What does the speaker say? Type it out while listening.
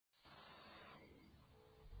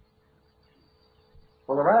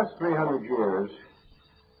For the last 300 years,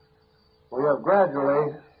 we have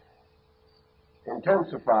gradually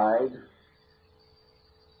intensified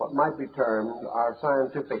what might be termed our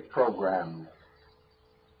scientific program.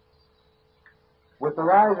 With the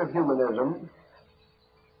rise of humanism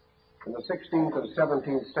in the 16th and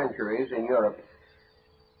 17th centuries in Europe,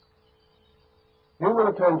 human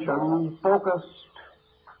attention focused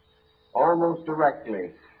almost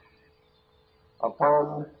directly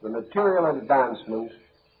upon the material advancement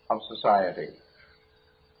of society.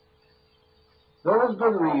 There is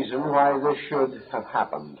good reason why this should have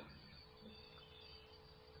happened.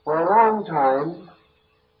 For a long time,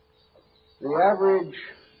 the average,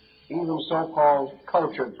 even so-called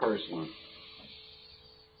cultured person,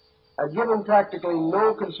 had given practically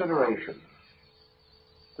no consideration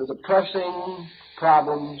to the pressing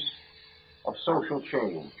problems of social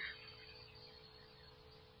change.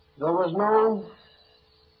 There was no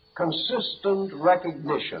consistent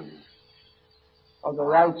recognition of the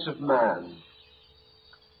rights of man,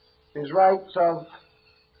 his rights of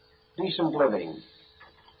decent living,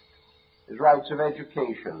 his rights of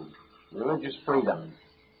education, religious freedom,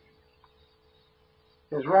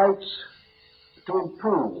 his rights to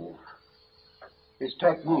improve his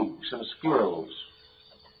techniques and skills,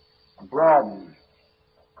 broaden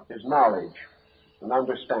his knowledge and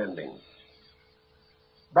understanding.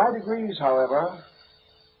 By degrees, however,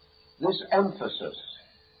 this emphasis,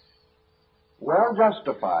 well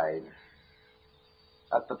justified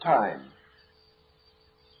at the time,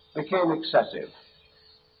 became excessive.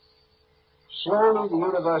 Slowly, the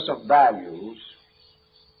universe of values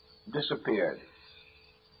disappeared,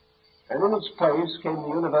 and in its place came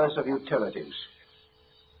the universe of utilities.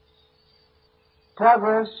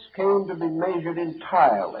 Progress came to be measured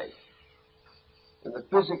entirely in the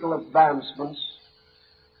physical advancements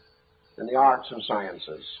in the arts and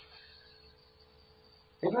sciences.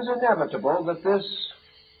 It was inevitable that this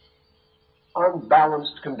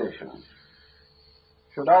unbalanced condition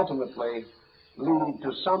should ultimately lead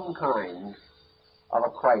to some kind of a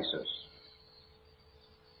crisis.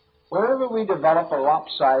 Wherever we develop a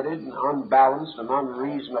lopsided and unbalanced and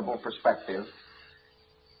unreasonable perspective,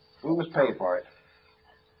 we must pay for it.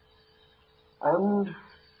 And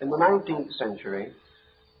in the 19th century,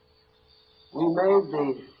 we made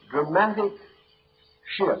the dramatic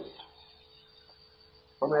shift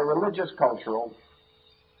from a religious cultural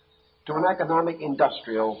to an economic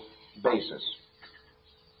industrial basis.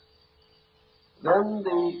 Then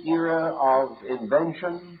the era of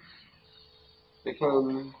invention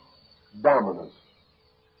became dominant,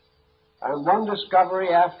 and one discovery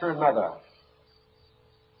after another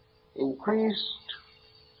increased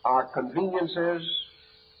our conveniences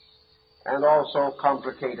and also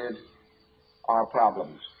complicated our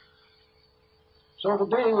problems. So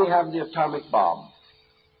today we have the atomic bomb,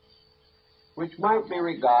 which might be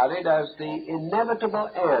regarded as the inevitable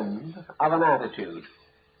end of an attitude.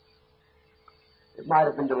 It might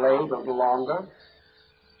have been delayed a little longer,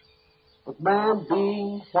 but man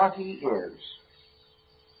being what he is,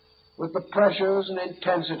 with the pressures and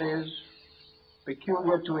intensities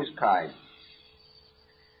peculiar to his kind,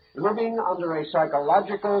 living under a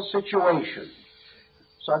psychological situation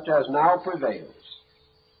such as now prevails,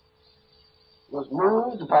 was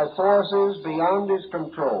moved by forces beyond his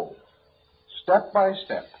control, step by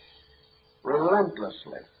step,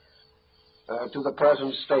 relentlessly, to the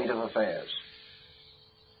present state of affairs.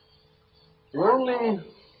 The only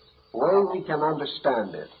way we can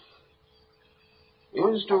understand it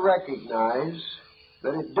is to recognize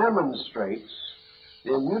that it demonstrates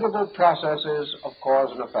the immutable processes of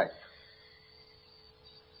cause and effect.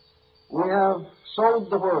 We have sowed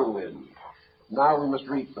the whirlwind. Now we must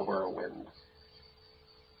reap the whirlwind.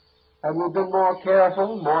 Had we been more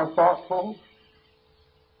careful, more thoughtful,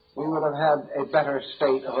 we would have had a better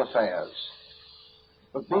state of affairs.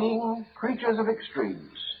 But being creatures of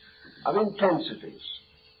extremes, of intensities,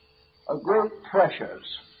 of great pressures,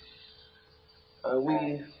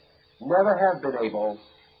 we never have been able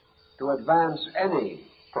to advance any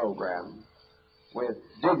program with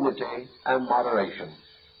dignity and moderation.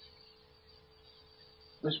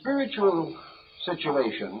 The spiritual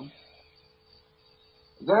situation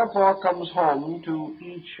therefore comes home to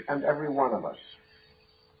each and every one of us.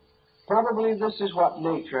 Probably this is what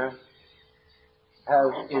nature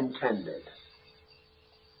has intended.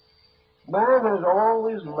 Man has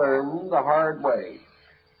always learned the hard way,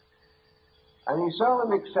 and he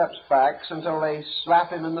seldom accepts facts until they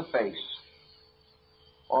slap him in the face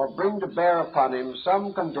or bring to bear upon him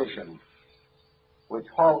some condition which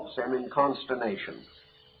halts him in consternation.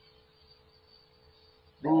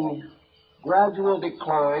 The gradual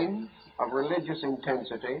decline of religious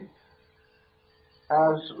intensity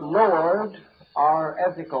has lowered our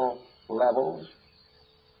ethical levels,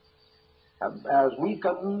 has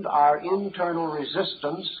weakened our internal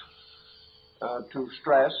resistance to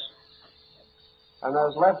stress, and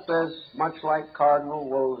has left us, much like Cardinal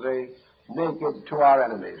Wolsey, naked to our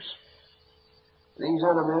enemies. These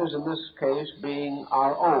enemies, in this case, being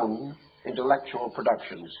our own intellectual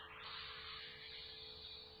productions.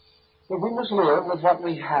 But we must live with what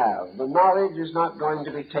we have. The knowledge is not going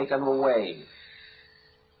to be taken away.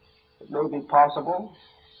 It may be possible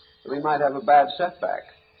that we might have a bad setback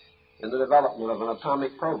in the development of an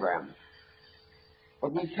atomic program.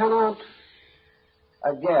 But we cannot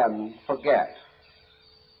again forget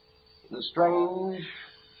the strange,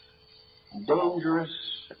 dangerous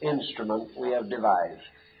instrument we have devised.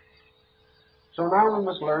 So now we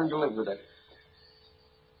must learn to live with it.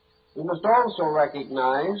 We must also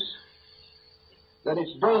recognize that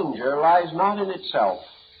its danger lies not in itself,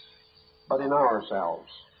 but in ourselves.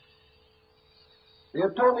 The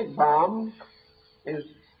atomic bomb is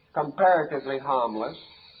comparatively harmless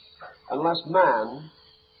unless man,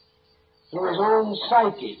 through his own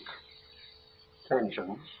psychic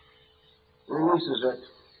tensions, releases it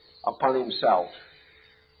upon himself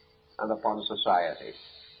and upon society.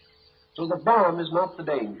 So the bomb is not the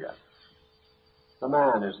danger. The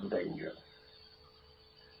man is the danger.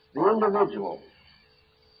 The individual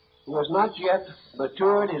who has not yet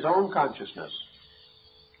matured his own consciousness,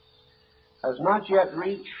 has not yet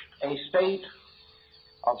reached a state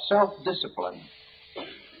of self-discipline,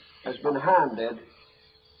 has been handed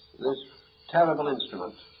this terrible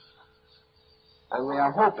instrument. And we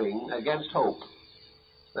are hoping, against hope,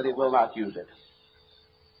 that he will not use it.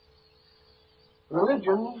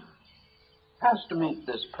 Religion has to meet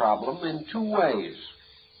this problem in two ways.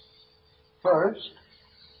 First,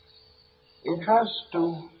 it has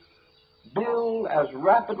to build as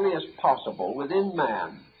rapidly as possible within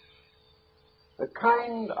man the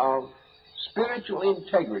kind of spiritual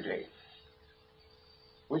integrity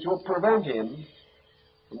which will prevent him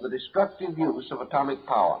from the destructive use of atomic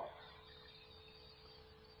power.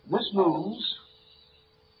 This means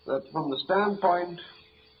that from the standpoint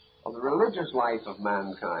of the religious life of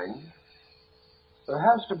mankind, there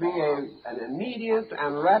has to be an immediate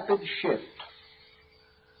and rapid shift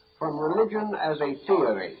from religion as a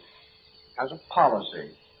theory, as a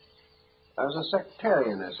policy, as a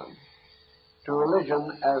sectarianism, to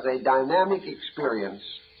religion as a dynamic experience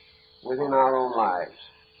within our own lives.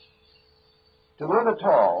 To live at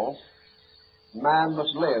all, man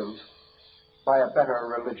must live by a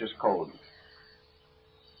better religious code.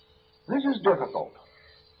 This is difficult,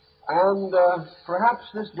 and perhaps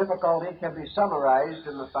this difficulty can be summarized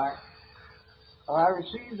in the fact that I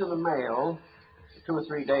received in the mail 2 or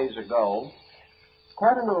 3 days ago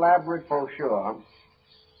quite an elaborate brochure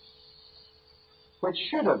which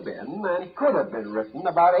should have been and could have been written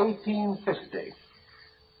about 1850.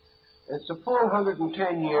 It's a full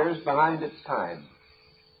 110 years behind its time.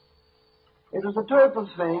 It was the type of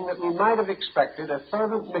thing that we might have expected a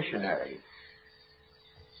fervent missionary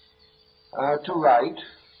to write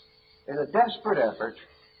in a desperate effort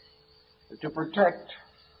to protect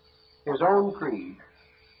his own creed,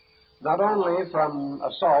 not only from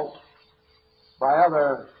assault by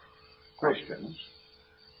other Christians,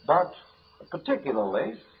 but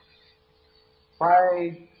particularly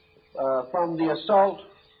from the assault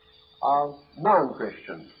of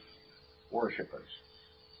non-Christian worshippers.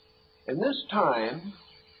 In this time,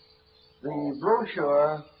 the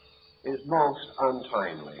brochure is most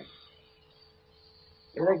untimely.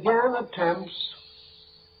 It again attempts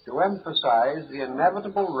to emphasize the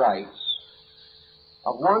inevitable rights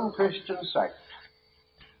of one Christian sect,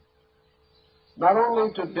 not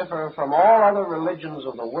only to differ from all other religions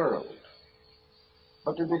of the world,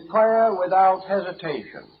 but to declare without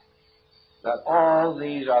hesitation that all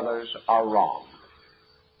these others are wrong.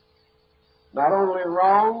 Not only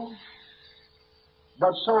wrong,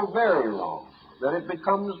 but so very wrong that it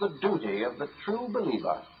becomes the duty of the true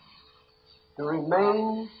believer to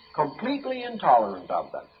remain completely intolerant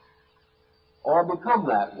of them, or become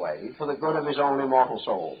that way for the good of his own immortal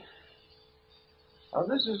soul. Now,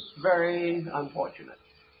 this is very unfortunate,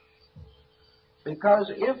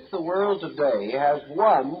 because if the world today has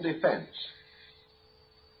one defense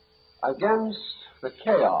against the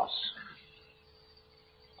chaos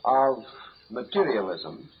of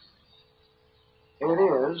materialism,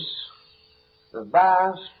 it is the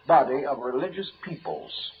vast body of religious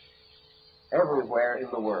peoples everywhere in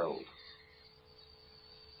the world.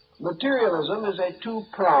 Materialism is a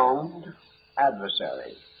two-pronged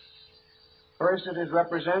adversary. First, it is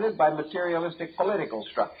represented by materialistic political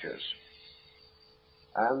structures,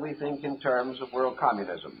 and we think in terms of world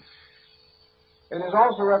communism. It is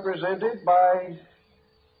also represented by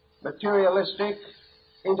materialistic,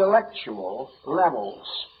 intellectual levels.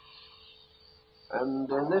 And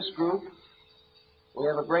in this group, we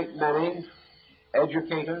have a great many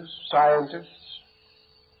educators, scientists,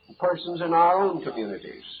 and persons in our own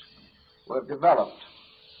communities who have developed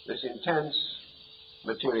this intense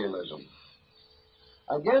materialism.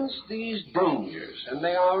 Against these dangers, and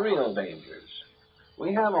they are real dangers,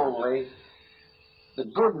 we have only the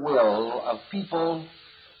goodwill of people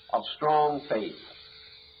of strong faith.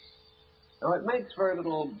 Now, it makes very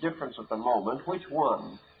little difference at the moment which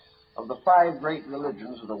one of the 5 great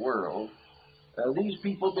religions of the world these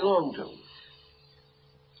people belong to.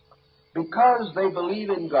 Because they believe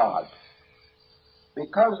in God,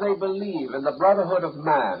 because they believe in the brotherhood of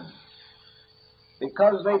man,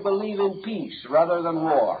 because they believe in peace rather than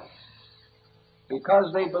war,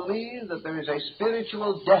 because they believe that there is a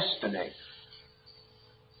spiritual destiny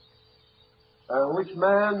which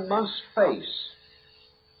man must face,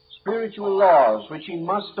 spiritual laws which he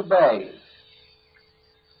must obey,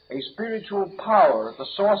 a spiritual power at the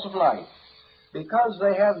source of life. Because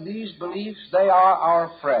they have these beliefs, they are our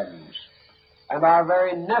friends, and are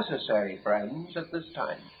very necessary friends at this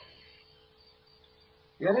time.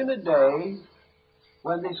 Yet in a day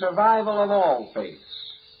when the survival of all faiths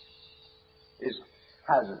is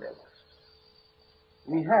hazarded,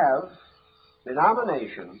 we have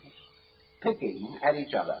denominations picking at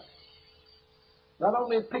each other. Not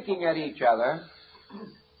only picking at each other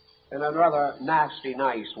in a rather nasty,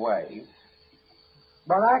 nice way,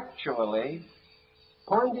 but actually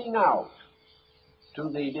pointing out to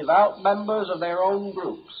the devout members of their own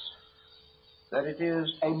groups that it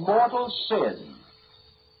is a mortal sin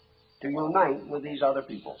to unite with these other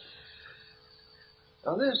people.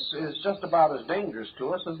 Now, this is just about as dangerous to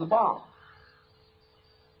us as the bomb,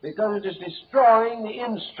 because it is destroying the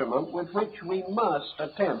instrument with which we must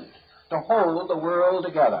attempt to hold the world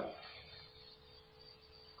together.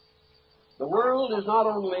 The world is not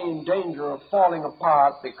only in danger of falling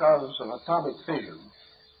apart because of atomic fission,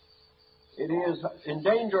 it is in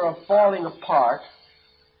danger of falling apart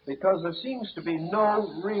because there seems to be no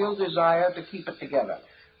real desire to keep it together.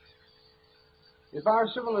 If our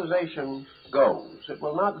civilization goes, it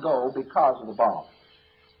will not go because of the bomb.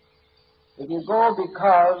 It will go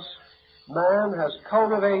because man has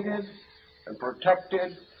cultivated and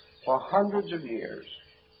protected for hundreds of years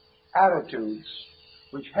attitudes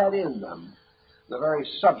which had in them the very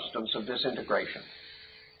substance of disintegration.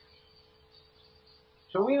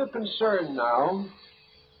 So we are concerned now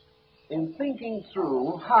in thinking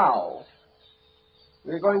through how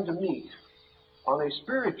we're going to meet on a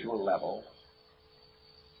spiritual level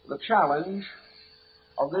the challenge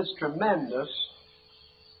of this tremendous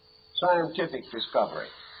scientific discovery.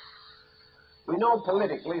 We know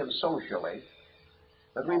politically and socially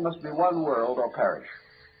that we must be one world or perish.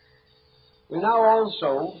 We now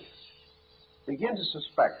also begin to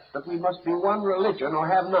suspect that we must be one religion or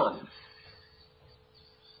have none,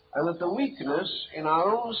 and that the weakness in our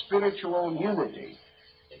own spiritual unity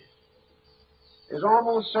is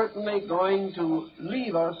almost certainly going to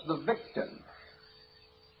leave us the victim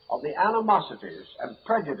of the animosities and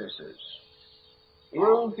prejudices,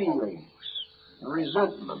 ill feelings, and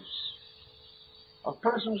resentments of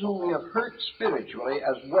persons whom we have hurt spiritually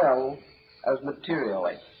as well as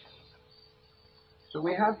materially. So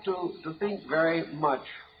we have to think very much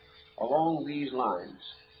along these lines.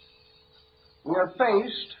 We are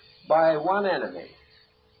faced by one enemy,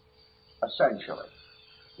 essentially,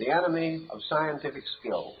 the enemy of scientific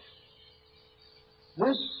skill.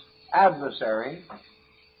 This adversary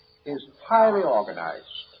is highly organized,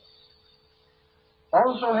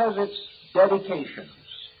 also has its dedications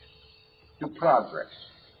to progress,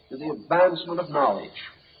 to the advancement of knowledge,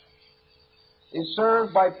 is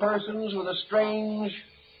served by persons with a strange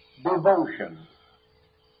devotion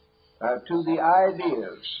to the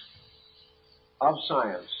ideas of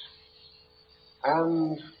science,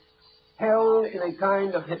 and held in a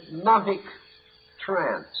kind of hypnotic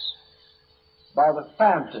trance by the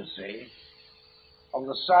fantasy of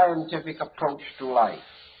the scientific approach to life.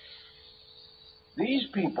 These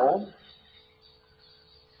people,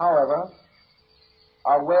 however,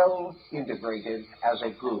 are well integrated as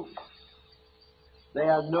a group. They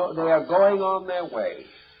are going on their way.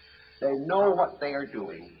 They know what they are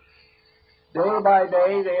doing. Day by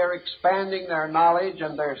day, they are expanding their knowledge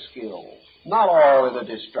and their skills, not all in a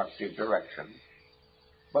destructive direction,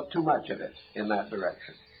 but too much of it in that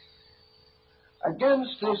direction.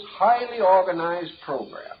 Against this highly organized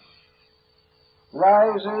program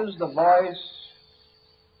rises the voice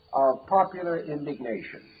of popular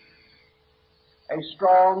indignation, a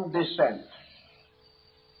strong dissent,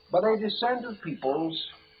 but a dissent of peoples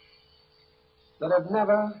that have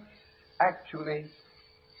never actually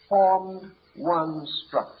formed one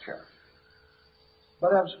structure,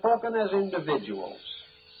 but have spoken as individuals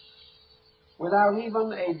without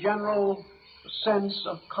even a general sense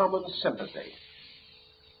of common sympathy.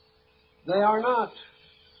 They are not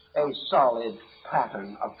a solid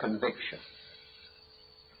pattern of conviction.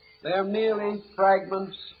 They are merely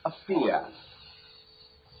fragments of fear,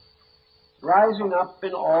 rising up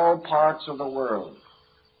in all parts of the world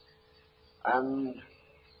and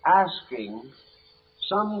asking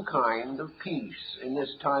some kind of peace in this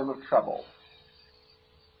time of trouble.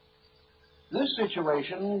 This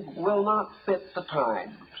situation will not fit the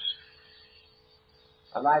times,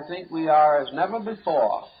 and I think we are, as never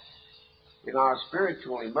before, in our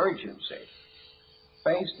spiritual emergency,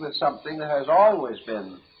 faced with something that has always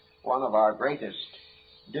been one of our greatest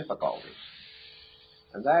difficulties,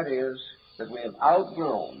 and that is that we have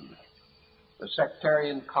outgrown the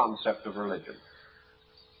sectarian concept of religion.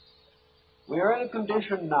 We are in a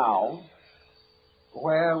condition now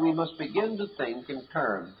where we must begin to think in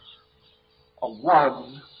terms of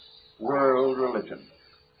one world religion.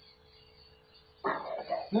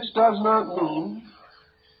 This does not mean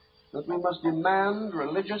that we must demand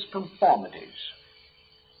religious conformities,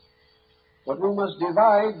 but we must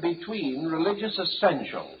divide between religious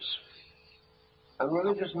essentials and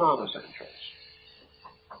religious non-essentials.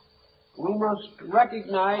 We must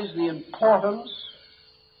recognize the importance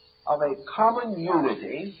of a common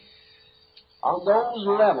unity on those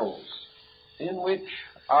levels in which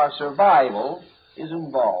our survival is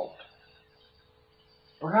involved.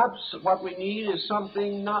 Perhaps what we need is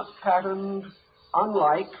something not patterned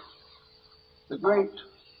unlike the great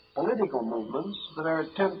political movements that are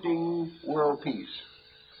attempting world peace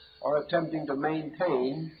or attempting to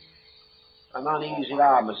maintain an uneasy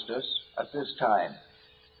armistice at this time.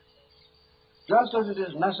 Just as it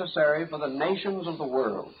is necessary for the nations of the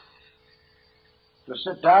world to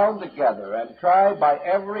sit down together and try by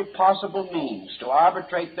every possible means to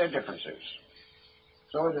arbitrate their differences,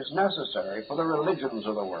 so it is necessary for the religions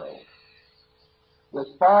of the world, with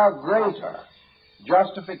far greater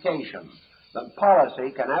justification than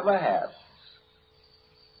policy can ever have,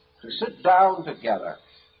 to sit down together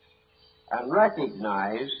and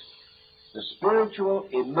recognize the spiritual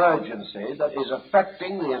emergency that is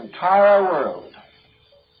affecting the entire world,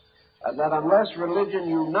 and that unless religion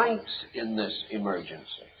unites in this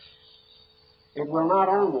emergency, it will not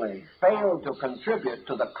only fail to contribute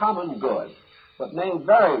to the common good, but may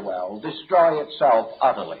very well destroy itself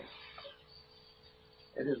utterly.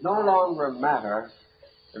 It is no longer a matter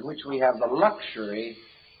in which we have the luxury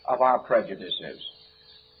of our prejudices.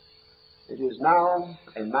 It is now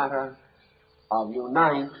a matter of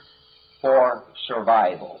unite for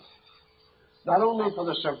survival. Not only for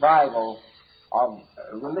the survival of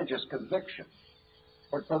religious conviction,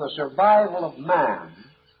 but for the survival of man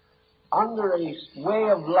under a way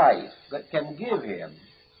of life that can give him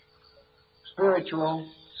spiritual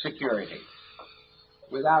security,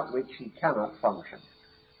 without which he cannot function.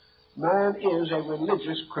 Man is a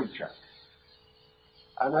religious creature,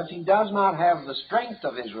 and as he does not have the strength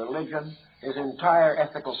of his religion, his entire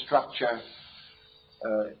ethical structure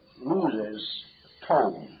loses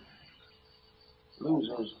tone,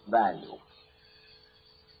 loses value.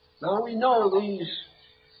 Now, we know these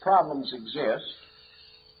problems exist.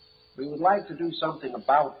 We would like to do something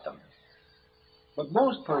about them. But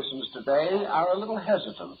most persons today are a little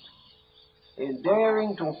hesitant in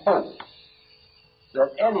daring to hope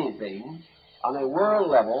that anything on a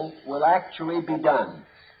world level will actually be done.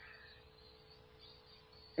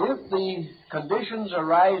 If the conditions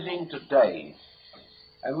arising today,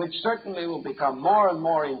 and which certainly will become more and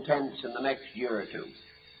more intense in the next year or two,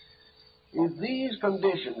 if these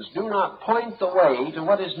conditions do not point the way to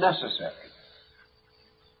what is necessary,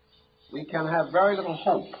 we can have very little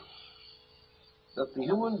hope that the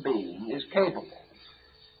human being is capable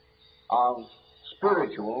of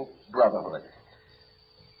spiritual brotherhood.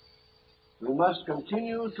 We must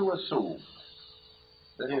continue to assume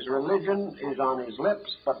that his religion is on his lips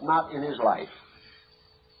but not in his life.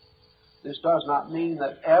 This does not mean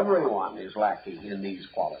that everyone is lacking in these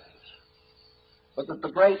qualities, but that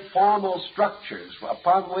the great formal structures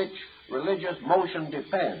upon which religious motion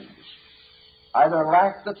depends either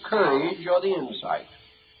lack the courage or the insight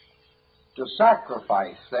to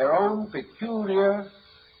sacrifice their own peculiar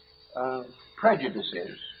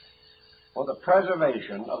prejudices for the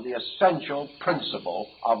preservation of the essential principle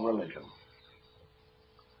of religion.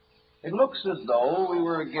 It looks as though we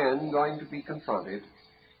were again going to be confronted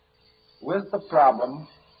with the problem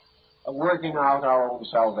of working out our own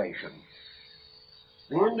salvation.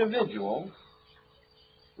 The individual,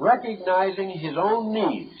 recognizing his own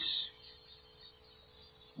needs,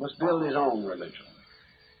 must build his own religion,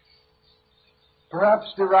 perhaps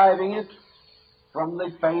deriving it from the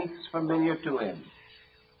faiths familiar to him,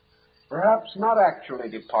 perhaps not actually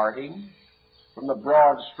departing from the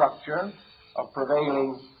broad structure of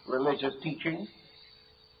prevailing religious teaching,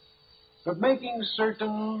 but making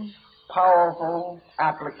certain powerful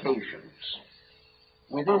applications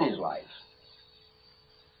within his life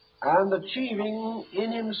and achieving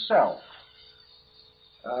in himself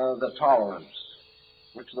the tolerance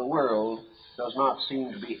which the world does not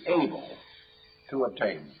seem to be able to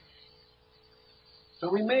attain.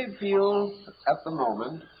 So we may feel at the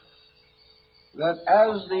moment that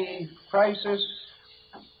as the crisis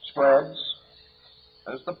spreads,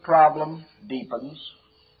 as the problem deepens,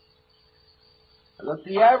 that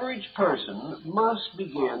the average person must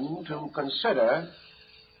begin to consider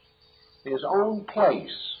his own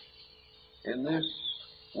place in this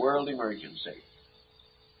world emergency.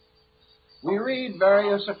 We read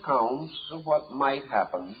various accounts of what might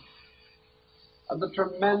happen and the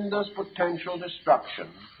tremendous potential destruction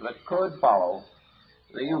that could follow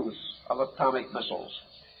the use of atomic missiles.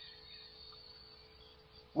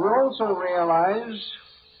 We also realize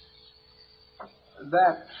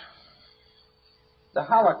that the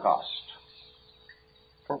Holocaust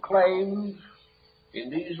proclaimed in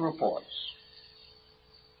these reports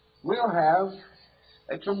will have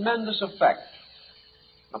a tremendous effect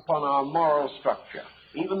upon our moral structure.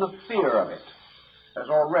 Even the fear of it has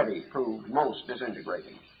already proved most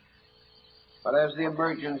disintegrating. But as the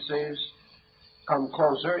emergencies come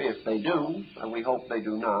closer, if they do, and we hope they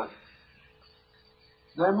do not,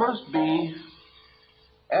 there must be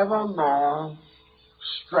ever more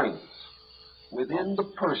strength within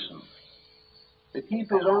the person to keep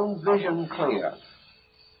his own vision clear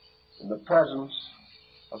in the presence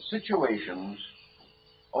of situations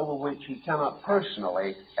over which he cannot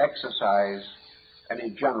personally exercise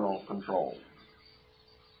any general control.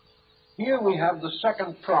 Here we have the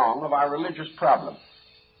second prong of our religious problem,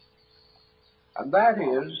 and that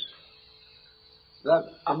is that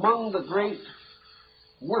among the great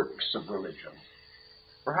works of religion,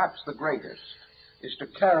 perhaps the greatest, is to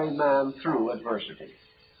carry man through adversity.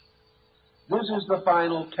 This is the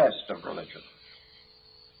final test of religion.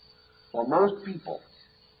 For most people,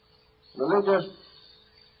 religious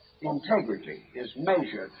integrity is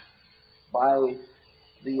measured by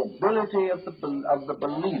the ability of the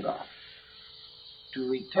believer to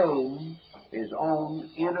retain his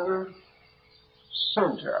own inner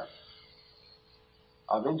center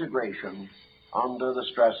of integration under the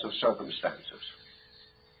stress of circumstances.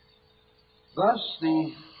 Thus,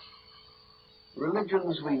 the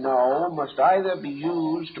religions we know must either be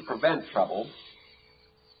used to prevent trouble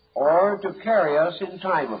or to carry us in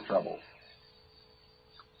time of trouble.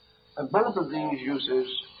 And both of these uses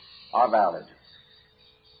are valid.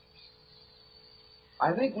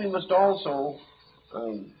 I think we must also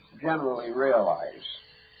generally realize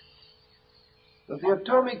that the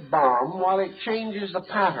atomic bomb, while it changes the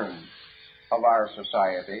pattern of our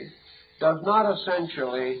society, does not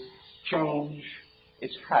essentially change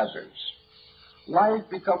its hazards. Life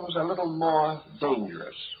becomes a little more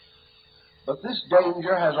dangerous. But this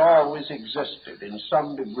danger has always existed in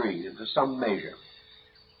some degree, to some measure.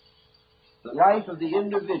 The life of the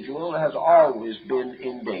individual has always been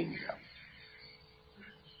in danger.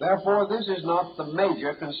 Therefore, this is not the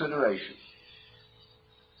major consideration.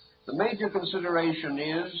 The major consideration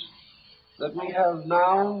is that we have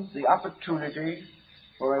now the opportunity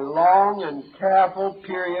for a long and careful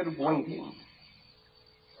period of waiting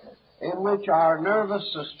in which our nervous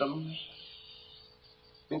systems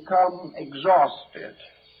become exhausted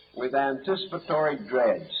with anticipatory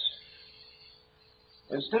dreads.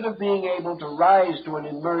 Instead of being able to rise to an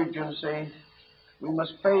emergency, we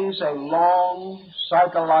must face a long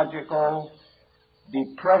psychological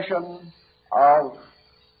depression of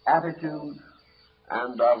attitude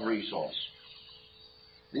and of resource.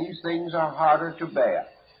 These things are harder to bear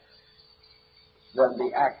than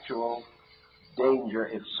the actual danger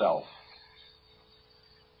itself.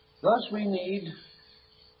 Thus, we need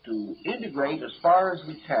to integrate as far as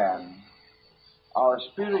we can our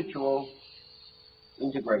spiritual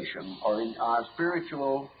integration, or in our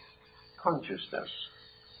spiritual consciousness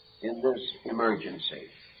in this emergency.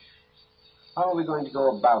 How are we going to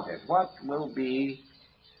go about it? What will be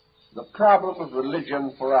the problem of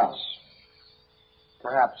religion for us,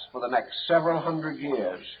 perhaps for the next several hundred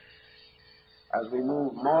years, as we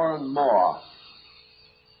move more and more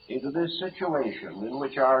into this situation in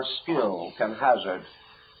which our skill can hazard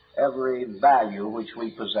every value which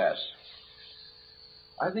we possess?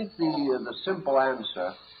 I think the simple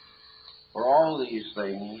answer for all these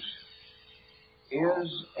things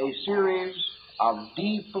is a series of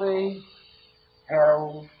deeply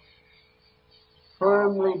held,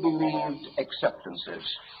 firmly believed acceptances.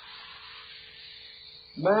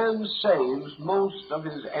 Man saves most of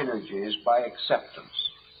his energies by acceptance.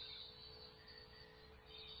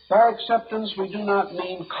 By acceptance, we do not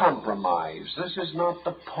mean compromise. This is not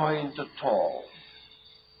the point at all.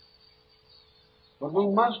 But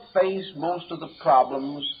we must face most of the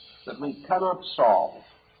problems that we cannot solve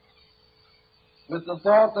with the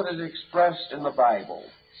thought that is expressed in the Bible: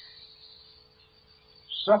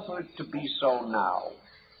 suffer it to be so now.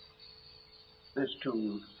 This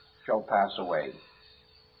too shall pass away.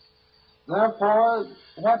 Therefore,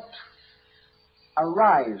 what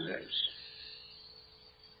arises,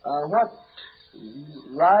 what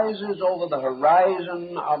rises over the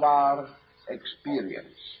horizon of our experience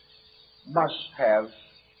must have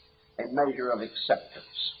a measure of acceptance.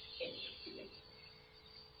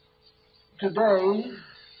 Today,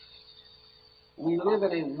 we live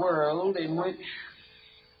in a world in which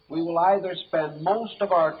we will either spend most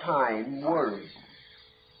of our time worrying,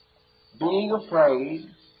 being afraid,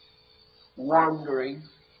 wondering,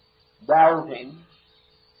 doubting,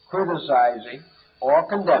 criticizing, or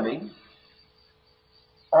condemning,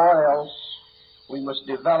 or else we must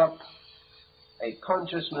develop a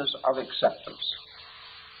consciousness of acceptance.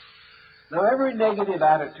 Now, every negative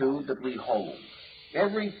attitude that we hold,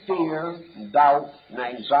 every fear, doubt, and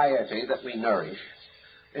anxiety that we nourish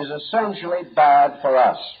is essentially bad for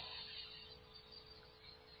us.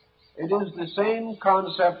 It is the same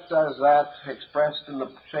concept as that expressed in the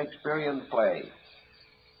Shakespearean play.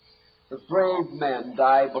 The brave men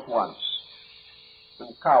die but once,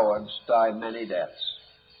 and cowards die many deaths.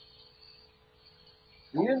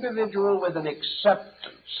 The individual with an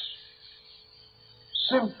acceptance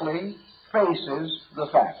simply faces the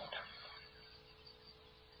fact.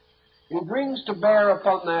 He brings to bear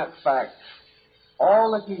upon that fact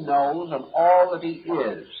all that he knows and all that he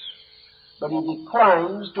is, but he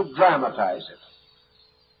declines to dramatize it.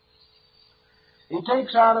 He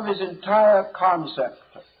takes out of his entire concept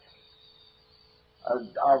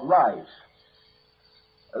of life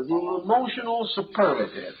the emotional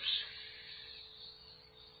superlatives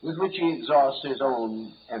with which he exhausts his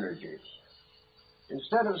own energies.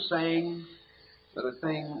 Instead of saying that a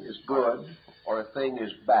thing is good or a thing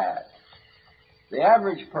is bad, the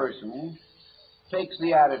average person takes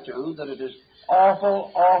the attitude that it is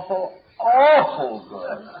awful, awful, awful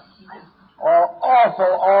good, or awful,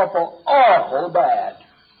 awful, awful bad.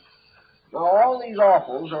 Now, all these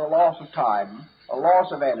awfuls are a loss of time, a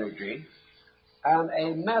loss of energy, and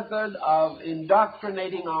a method of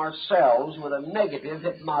indoctrinating ourselves with a negative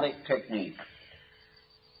hypnotic technique.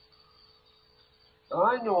 Now,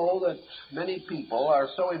 I know that many people are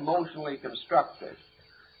so emotionally constructed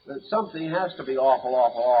that something has to be awful,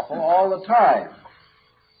 awful, awful all the time,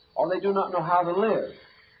 or they do not know how to live.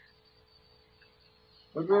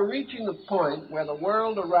 But we're reaching the point where the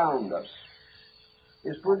world around us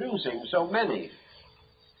is producing so many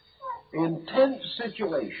intense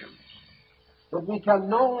situations that we can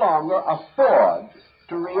no longer afford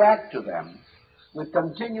to react to them with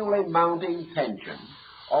continually mounting tension,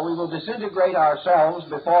 or we will disintegrate ourselves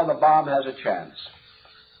before the bomb has a chance.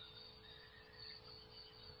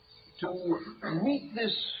 To meet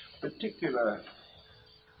this particular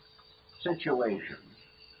situation,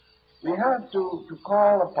 we have to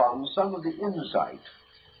call upon some of the insight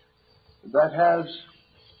that has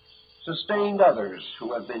sustained others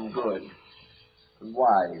who have been good and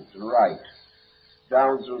wise and right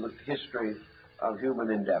down through the history of human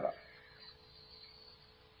endeavor.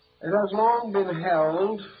 It has long been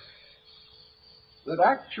held that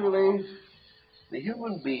actually the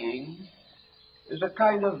human being is a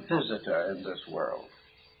kind of visitor in this world.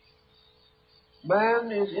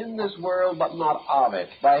 Man is in this world but not of it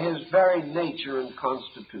by his very nature and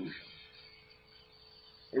constitution.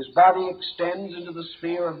 His body extends into the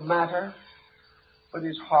sphere of matter, but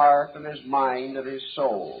his heart and his mind and his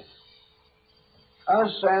soul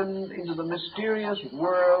ascend into the mysterious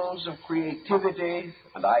worlds of creativity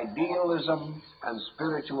and idealism and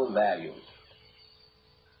spiritual values.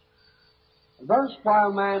 Thus,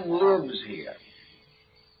 while man lives here,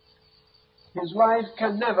 his life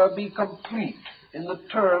can never be complete in the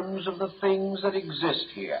terms of the things that exist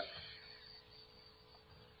here.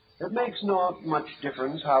 It makes not much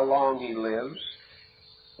difference how long he lives.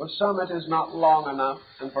 For some it is not long enough,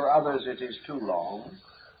 and for others it is too long.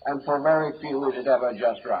 and for very few is it ever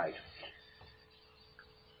just right.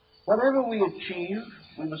 Whatever we achieve,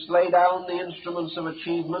 we must lay down the instruments of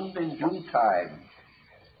achievement in due time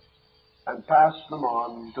and pass them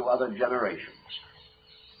on to other generations.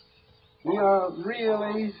 We are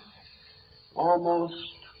really almost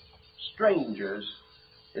strangers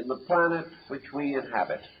in the planet which we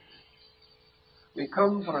inhabit. We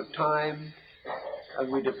come for a time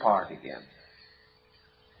and we depart again.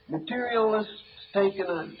 Materialists take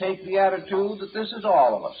the attitude that this is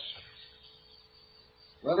all of us.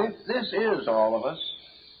 Well, if this is all of us,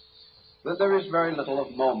 then there is very little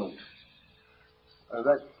of moment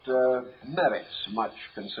that merits much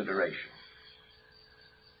consideration.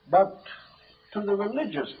 But to the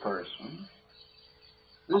religious person,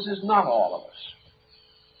 this is not all of us.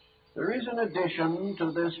 There is, in addition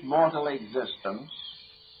to this mortal existence,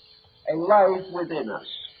 a life within us,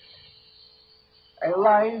 a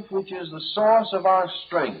life which is the source of our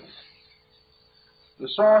strength, the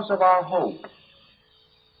source of our hope,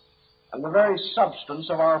 and the very substance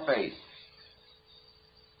of our faith.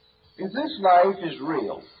 If this life is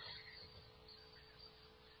real,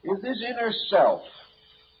 if this inner self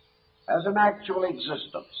has an actual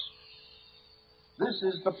existence, this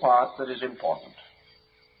is the part that is important.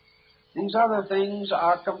 These other things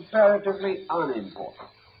are comparatively unimportant.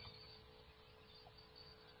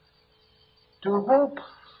 To hope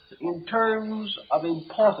in terms of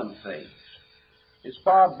important things is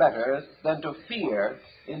far better than to fear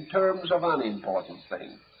in terms of unimportant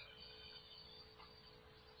things.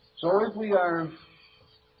 So if we are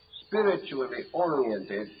spiritually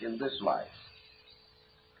oriented in this life,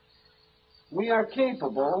 we are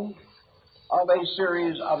capable of a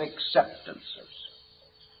series of acceptances.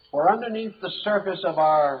 For underneath the surface of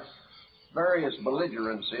our various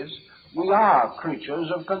belligerencies, we are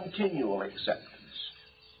creatures of continual acceptance.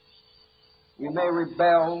 We may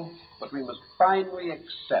rebel, but we must finally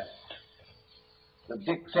accept the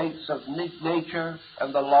dictates of nature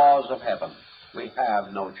and the laws of heaven. We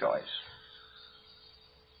have no choice.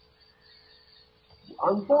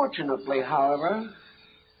 Unfortunately, however,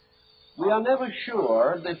 we are never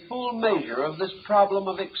sure the full measure of this problem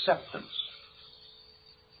of acceptance.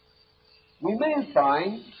 We may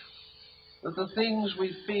find that the things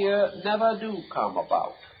we fear never do come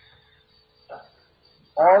about.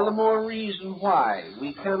 All the more reason why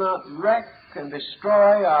we cannot wreck and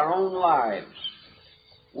destroy our own lives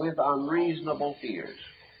with unreasonable fears.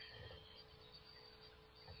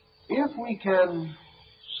 If we can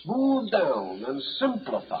smooth down and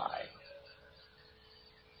simplify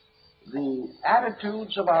the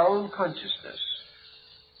attitudes of our own consciousness,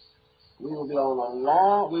 we will be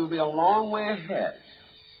a long way ahead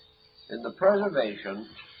in the preservation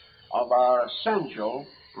of our essential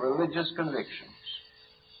religious convictions.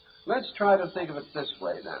 Let's try to think of it this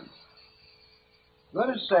way, then. Let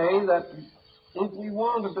us say that if we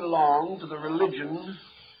want to belong to the religion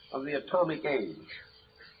of the atomic age,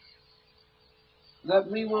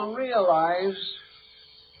 that we will realize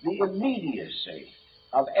the immediacy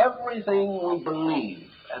of everything we believe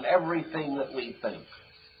and everything that we think.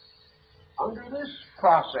 Under this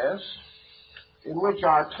process, in which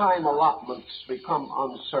our time allotments become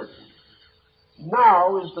uncertain,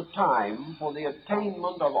 now is the time for the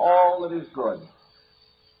attainment of all that is good.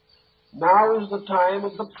 Now is the time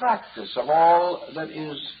of the practice of all that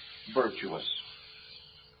is virtuous.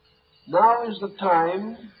 Now is the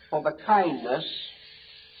time for the kindness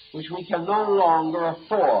which we can no longer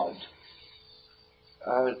afford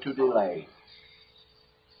to delay.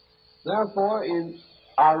 Therefore, in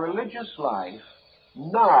our religious life,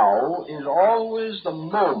 now is always the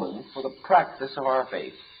moment for the practice of our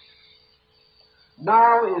faith.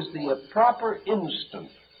 Now is the proper instant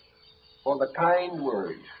for the kind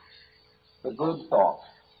word, the good thought,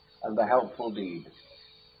 and the helpful deed.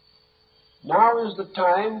 Now is the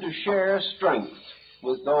time to share strength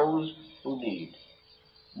with those who need.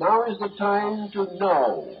 Now is the time to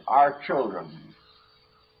know our children,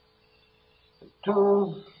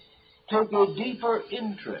 to take a deeper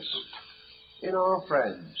interest in our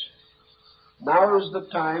friends. Now is the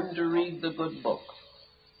time to read the good book.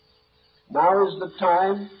 Now is the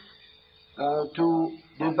time to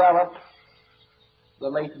develop the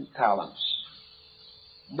latent talents.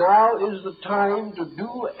 Now is the time to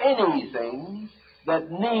do anything that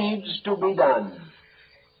needs to be done.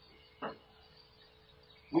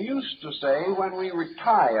 We used to say, when we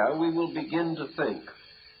retire, we will begin to think.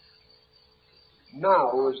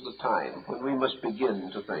 Now is the time when we must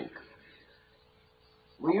begin to think.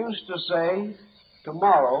 We used to say,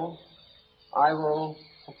 tomorrow I will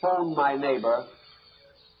phone my neighbor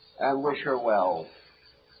and wish her well.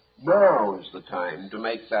 Now is the time to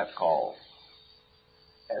make that call.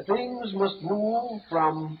 Things must move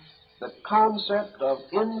from the concept of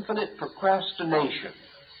infinite procrastination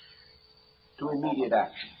to immediate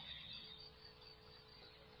action.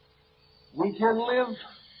 We can live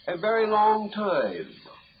a very long time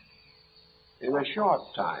in a short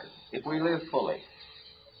time if we live fully.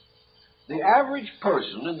 The average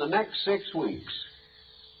person in the next 6 weeks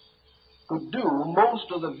could do most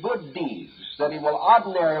of the good deeds that he will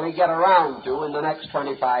ordinarily get around to in the next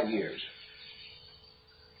 25 years,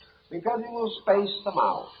 because he will space them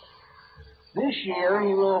out. This year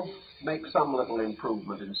he will make some little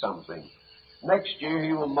improvement in something. Next year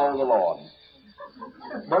he will mow the lawn.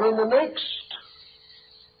 But in the next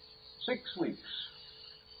 6 weeks,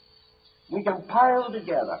 we can pile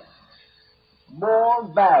together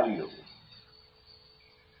more value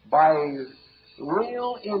by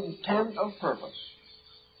real intent of purpose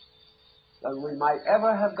than we might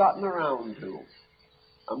ever have gotten around to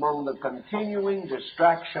among the continuing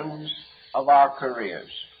distractions of our careers.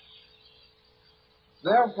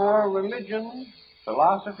 Therefore, religion,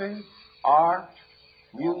 philosophy, art,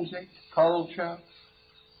 music, culture,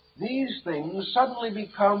 these things suddenly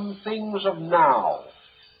become things of now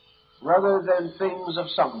rather than things of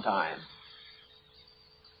sometime.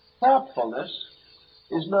 Thoughtfulness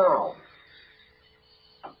is now.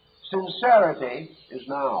 Sincerity is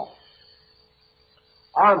now.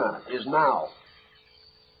 Honor is now.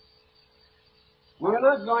 We're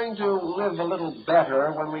not going to live a little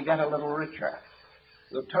better when we get a little richer.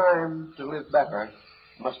 The time to live better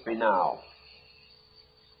must be now.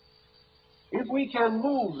 If we can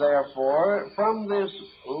move, therefore, from this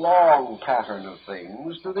long pattern of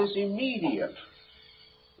things to this immediate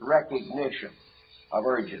recognition of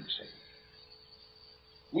urgency,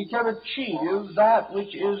 we can achieve that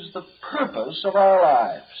which is the purpose of our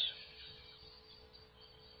lives.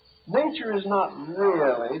 Nature is not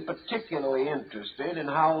really particularly interested in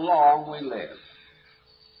how long we live.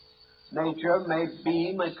 Nature may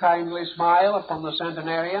beam a kindly smile upon the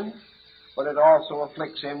centenarian, but it also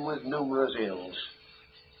afflicts him with numerous ills.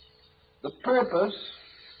 The purpose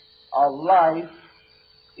of life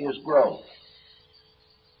is growth.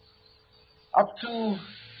 Up to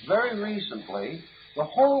very recently, the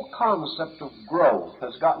whole concept of growth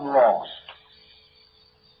has gotten lost.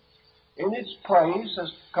 In its place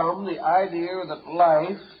has come the idea that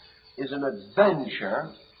life is an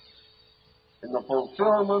adventure in the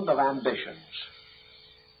fulfillment of ambitions.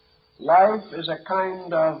 Life is a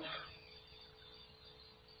kind of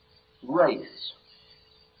race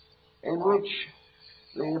in which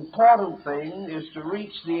the important thing is to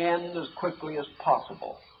reach the end as quickly as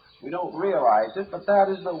possible. We don't realize it, but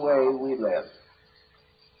that is the way we live.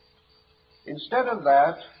 Instead of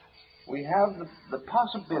that, we have the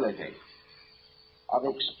possibility of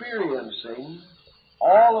experiencing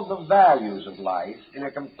all of the values of life in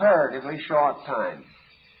a comparatively short time.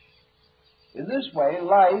 In this way,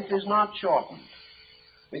 life is not shortened,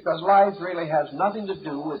 because life really has nothing to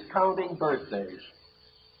do with counting birthdays.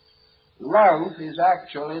 Life is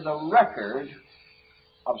actually the record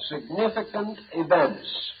of significant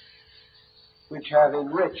events which have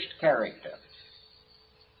enriched character.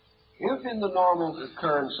 If in the normal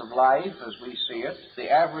occurrence of life, as we see it, the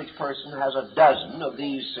average person has a dozen of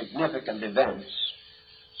these significant events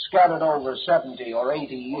scattered over 70 or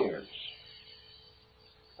 80 years,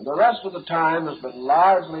 and the rest of the time has been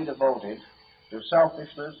largely devoted to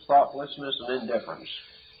selfishness, thoughtlessness, and indifference.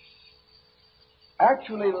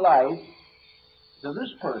 Actually, life, to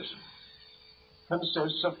this person,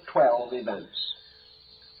 consists of 12 events.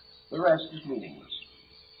 The rest is meaningless.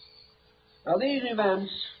 Now, these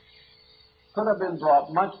events could have been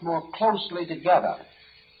brought much more closely together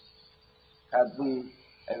had we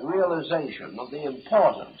a realization of the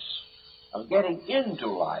importance of getting into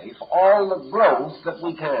life all the growth that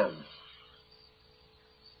we can.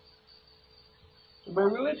 From a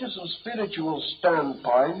religious and spiritual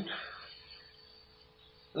standpoint,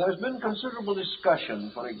 there's been considerable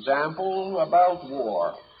discussion, for example, about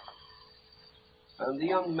war, and the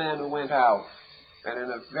young men who went out and in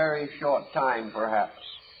a very short time, perhaps,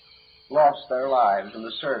 lost their lives in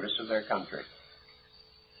the service of their country.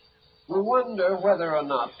 We wonder whether or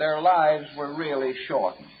not their lives were really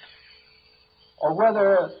shortened, or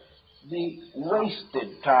whether the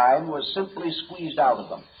wasted time was simply squeezed out of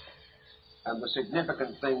them, and the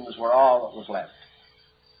significant things were all that was left.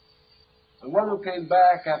 And one who came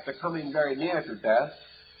back after coming very near to death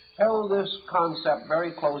held this concept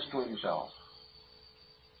very close to himself.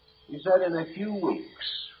 He said, "In a few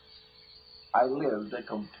weeks, I lived a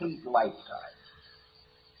complete lifetime."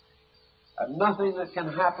 And nothing that can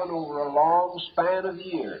happen over a long span of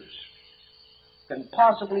years can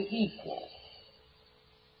possibly equal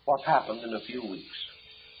what happened in a few weeks.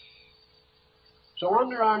 So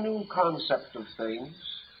under our new concept of things,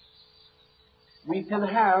 we can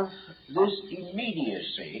have this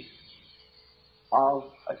immediacy of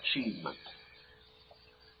achievement.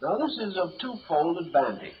 Now this is of twofold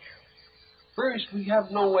advantage. First, we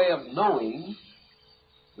have no way of knowing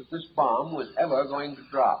that this bomb was ever going to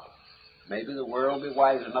drop. Maybe the world will be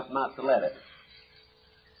wise enough not to let it.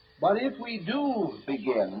 But if we do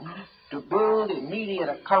begin to build immediate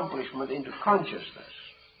accomplishment into consciousness,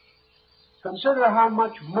 consider how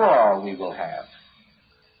much more we will have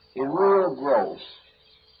in real growth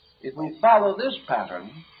if we follow this pattern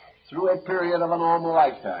through a period of a normal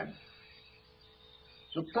lifetime.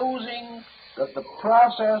 Supposing that the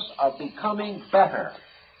process of becoming better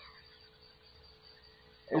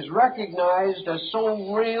is recognized as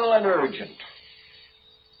so real and urgent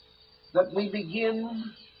that we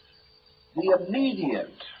begin the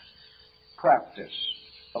immediate practice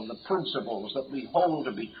of the principles that we hold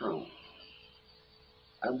to be true.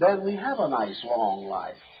 And then we have a nice long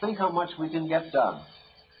life. Think how much we can get done.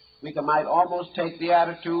 We might almost take the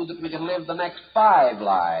attitude that we can live the next 5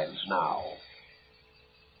 lives now.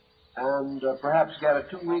 And perhaps get a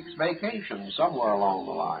 2 weeks vacation somewhere along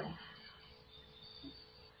the line.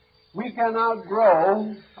 We can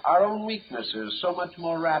outgrow our own weaknesses so much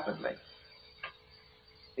more rapidly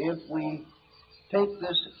if we take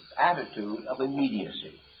this attitude of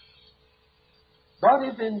immediacy. But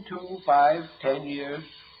if in 2, 5, 10 years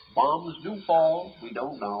bombs do fall, we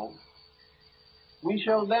don't know, we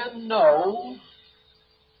shall then know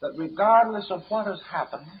that regardless of what has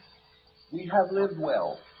happened, we have lived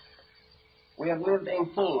well. We have lived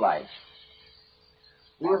a full life.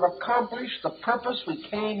 We have accomplished the purpose we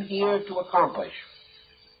came here to accomplish,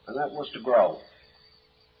 and that was to grow.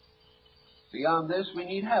 Beyond this, we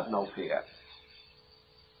need have no fear.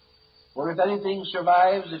 For if anything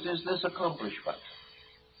survives, it is this accomplishment.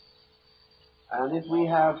 And if we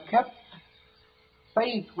have kept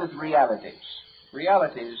faith with realities,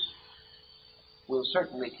 realities will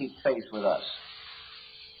certainly keep faith with us.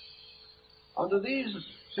 Under these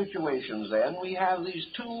situations, then, we have these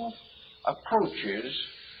 2 approaches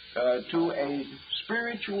to a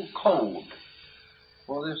spiritual code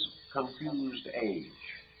for this confused age.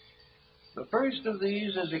 The first of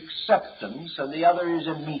these is acceptance, and the other is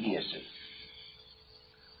immediacy.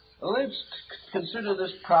 Let's consider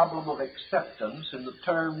this problem of acceptance in the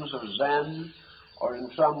terms of Zen or in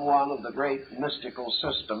some one of the great mystical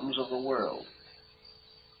systems of the world.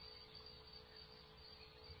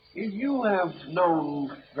 If you have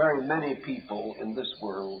known very many people in this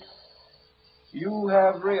world, you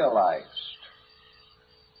have realized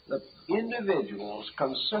that individuals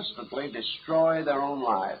consistently destroy their own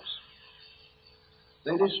lives.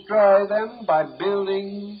 They destroy them by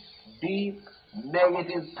building deep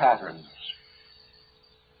negative patterns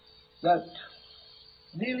that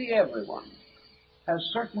nearly everyone has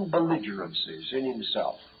certain belligerencies in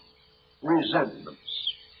himself, resentments.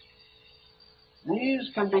 These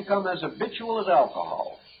can become as habitual as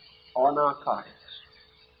alcohol or narcotics.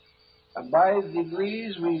 And by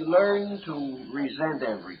degrees, we learn to resent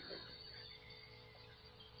everything.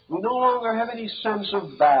 We no longer have any sense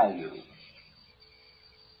of value.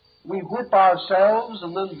 We whip ourselves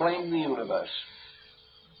and then blame the universe.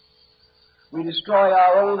 We destroy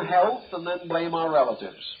our own health and then blame our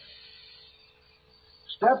relatives.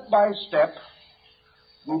 Step by step,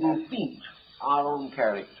 we defeat our own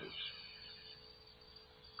characters,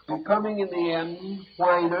 becoming in the end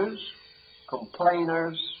whiners,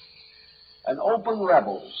 complainers, and open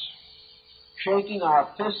rebels, shaking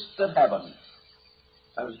our fists at heaven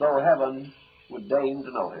as though heaven would deign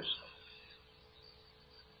to notice.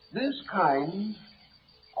 This kind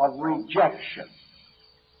of rejection,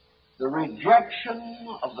 the rejection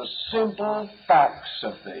of the simple facts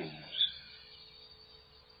of things,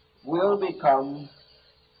 will become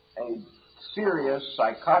a serious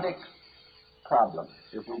psychotic problem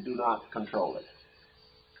if we do not control it.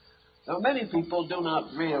 Now, many people do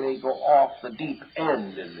not really go off the deep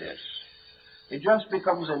end in this. It just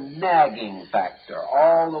becomes a nagging factor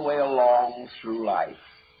all the way along through life.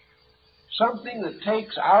 Something that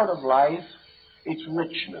takes out of life its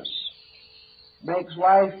richness, makes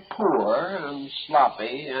life poor and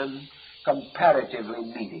sloppy and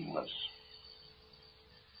comparatively meaningless.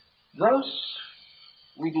 Thus,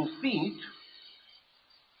 we defeat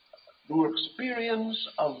the experience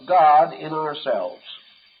of God in ourselves.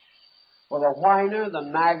 For the whiner, the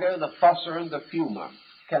nagger, the fusser, and the fumer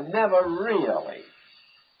can never really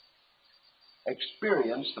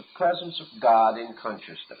experience the presence of God in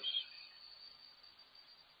consciousness.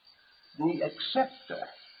 The acceptor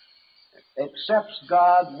accepts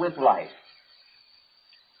God with life.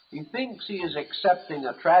 He thinks he is accepting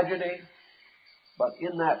a tragedy, but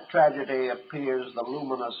in that tragedy appears the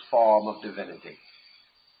luminous form of divinity.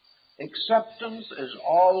 Acceptance is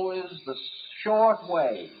always the short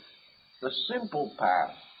way, the simple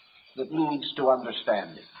path that leads to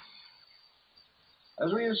understanding.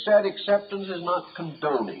 As we have said, acceptance is not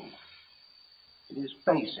condoning. It is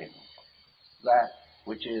facing that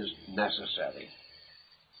which is necessary.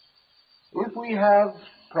 If we have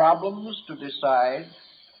problems to decide,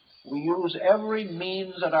 we use every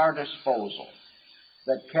means at our disposal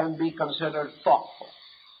that can be considered thoughtful,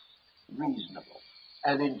 reasonable,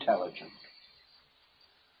 and intelligent.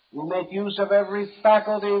 We make use of every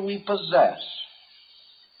faculty we possess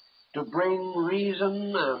to bring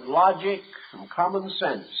reason and logic and common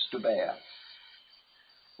sense to bear.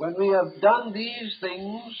 When we have done these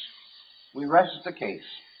things, we rest the case,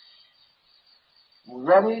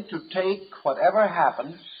 ready to take whatever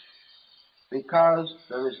happens, because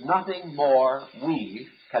there is nothing more we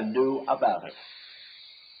can do about it.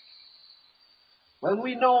 When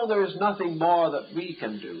we know there is nothing more that we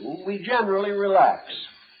can do, we generally relax.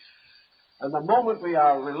 And the moment we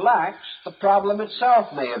are relaxed, the problem itself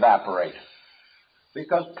may evaporate,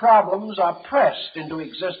 because problems are pressed into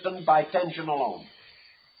existence by tension alone.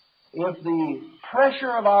 If the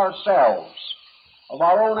pressure of ourselves, of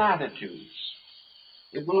our own attitudes,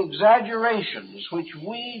 if the exaggerations which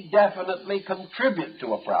we definitely contribute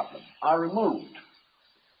to a problem are removed,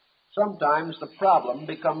 sometimes the problem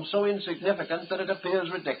becomes so insignificant that it appears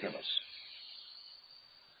ridiculous.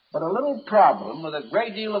 But a little problem with a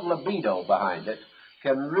great deal of libido behind it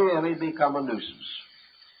can really become a nuisance.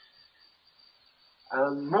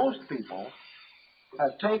 And most people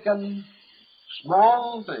have taken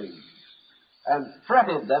small things and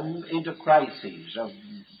fretted them into crises of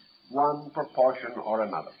one proportion or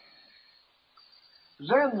another.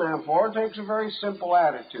 Zen, therefore, takes a very simple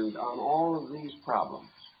attitude on all of these problems.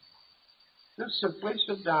 Just simply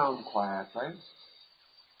sit down quietly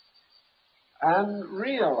and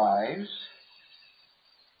realize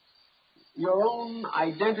your own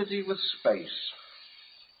identity with space,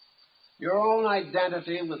 your own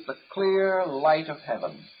identity with the clear light of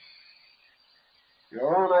heaven,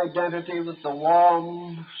 your own identity with the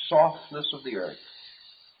warm softness of the earth,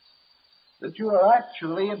 that you are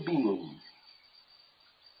actually a being,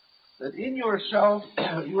 that in yourself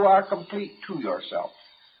you are complete to yourself.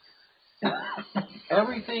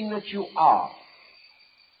 Everything that you are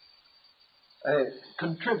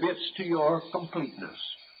contributes to your completeness.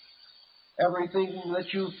 Everything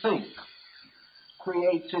that you think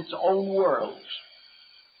creates its own worlds.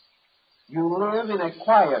 You live in a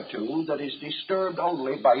quietude that is disturbed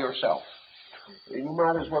only by yourself. You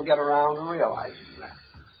might as well get around and realize that.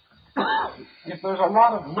 If there's a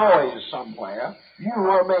lot of noise somewhere, you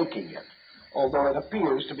are making it, although it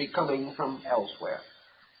appears to be coming from elsewhere.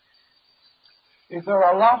 If there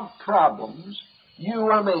are a lot of problems, you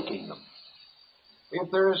are making them.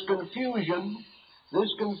 If there is confusion, this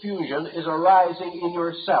confusion is arising in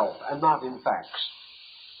yourself and not in facts.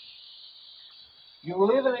 You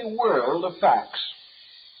live in a world of facts.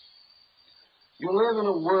 You live in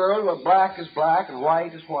a world where black is black and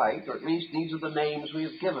white is white, or at least these are the names we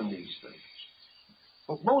have given these things.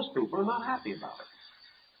 But most people are not happy about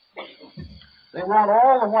it. They want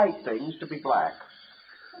all the white things to be black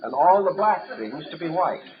and all the black things to be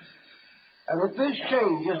white. And if this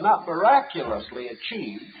change is not miraculously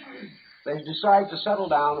achieved, they decide to settle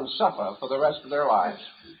down and suffer for the rest of their lives.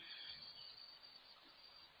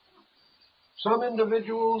 Some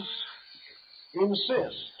individuals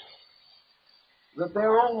insist that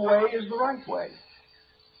their own way is the right way,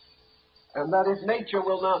 and that if nature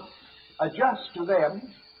will not adjust to them,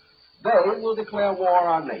 they will declare war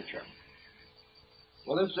on nature.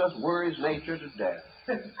 Well, this just worries nature to death.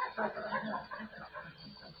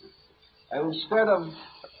 And instead of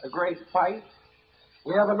a great fight,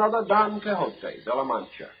 we have another Don Quixote de la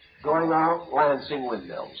Mancha going out lancing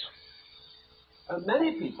windmills. And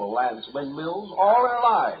many people lance windmills all their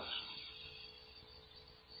lives.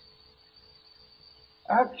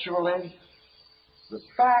 Actually, the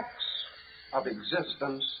facts of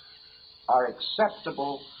existence are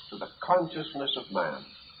acceptable to the consciousness of man.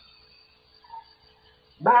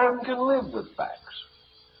 Man can live with facts.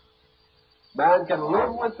 Man can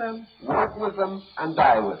live with them, work with them, and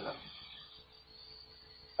die with them,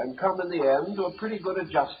 and come in the end to a pretty good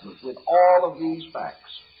adjustment with all of these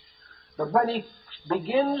facts. But when he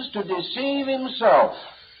begins to deceive himself,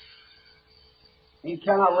 he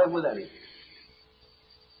cannot live with anything.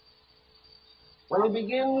 when he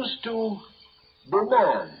begins to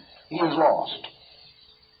demand, he is lost.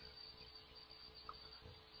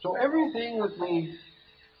 So everything that we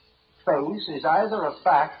face is either a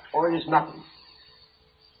fact or it is nothing.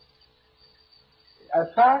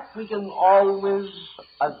 A fact we can always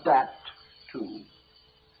adapt to,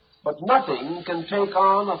 but nothing can take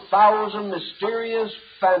on 1,000 mysterious,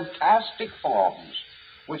 fantastic forms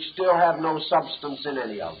which still have no substance in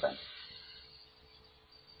any of them.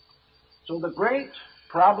 So the great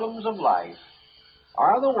problems of life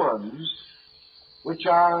are the ones which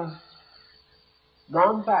are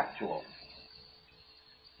non-factual,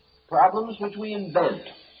 problems which we invent,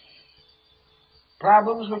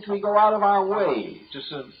 problems which we go out of our way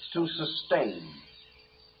to sustain,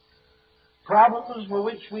 problems for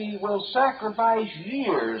which we will sacrifice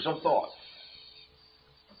years of thought.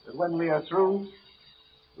 And when we are through,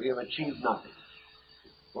 we have achieved nothing.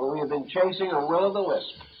 For we have been chasing a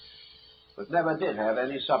will-o'-the-wisp, but never did have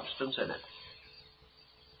any substance in it.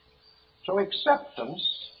 So acceptance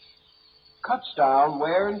cuts down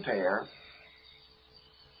wear and tear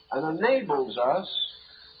and enables us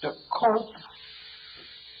to cope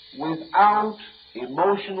without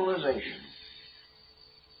emotionalization.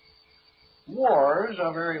 Wars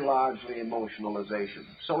are very largely emotionalization.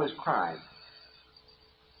 So is crime.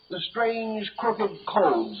 The strange, crooked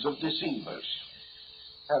codes of deceivers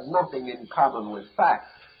have nothing in common with fact.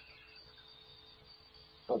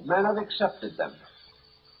 But men have accepted them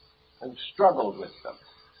and struggled with them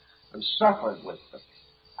and suffered with them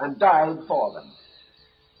and died for them.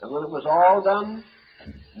 And when it was all done,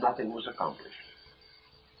 nothing was accomplished.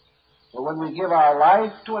 So when we give our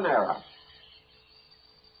life to an error,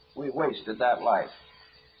 we wasted that life.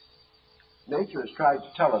 Nature has tried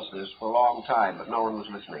to tell us this for a long time, but no one was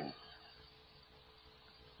listening.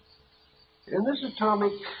 In this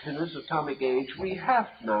atomic age, we have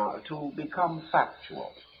now to become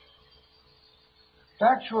factual.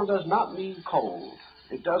 Factual does not mean cold.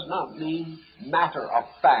 It does not mean matter of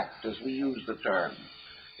fact, as we use the term.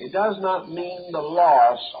 It does not mean the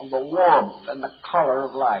loss of the warmth and the color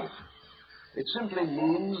of life. It simply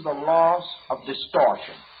means the loss of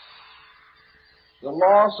distortion, the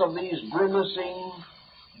loss of these grimacing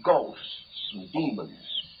ghosts and demons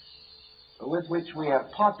with which we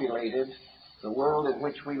have populated the world in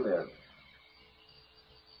which we live.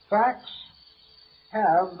 Facts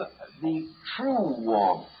have the true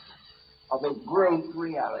warmth of a great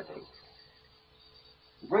reality.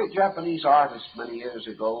 A great Japanese artist many years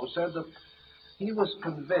ago said that he was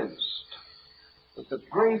convinced that the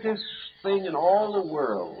greatest thing in all the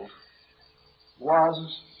world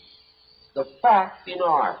was the fact in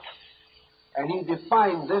art. And he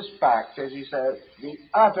defined this fact, as he said, the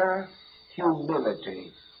utter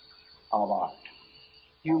humility of art.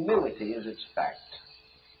 Humility is its fact.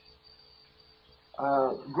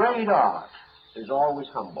 Great art is always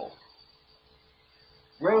humble.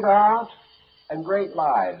 Great art and great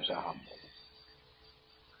lives are humble.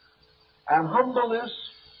 And humbleness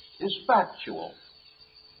is factual.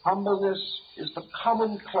 Humbleness is the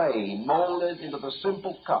common clay molded into the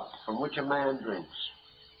simple cup from which a man drinks.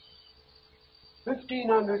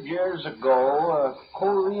 1,500 years ago, a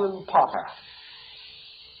Korean potter,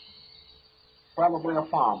 probably a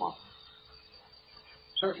farmer,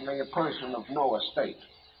 certainly a person of no estate,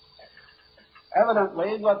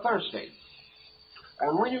 evidently got thirsty.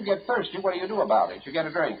 And when you get thirsty, what do you do about it? You get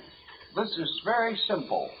a drink. This is very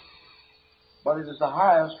simple, but it is the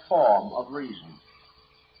highest form of reason.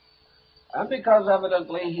 And because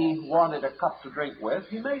evidently he wanted a cup to drink with,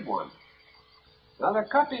 he made one. Now the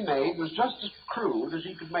cup he made was just as crude as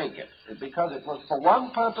he could make it, because it was for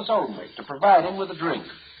one purpose only, to provide him with a drink.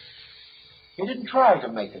 He didn't try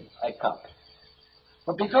to make a cup.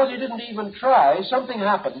 But because he didn't even try, something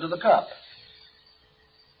happened to the cup.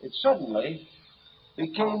 It suddenly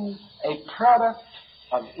became a product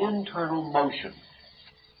of internal motion.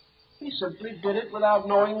 He simply did it without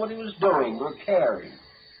knowing what he was doing or caring.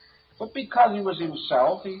 But because he was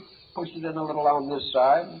himself, he pushed it in a little on this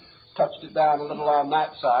side, and touched it down a little on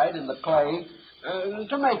that side in the clay,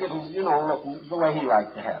 to make it, look the way he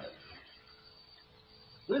liked to have it.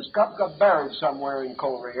 This cup got buried somewhere in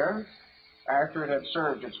Korea after it had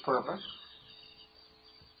served its purpose,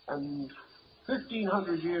 and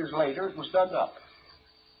 1,500 years later it was dug up.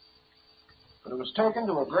 And it was taken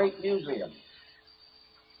to a great museum.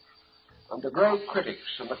 And the great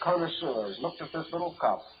critics and the connoisseurs looked at this little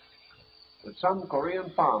cup that some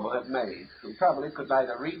Korean farmer had made, who probably could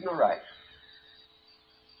neither read nor write.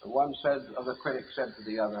 And one of the critics said to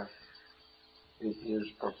the other, "It is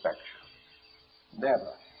perfection.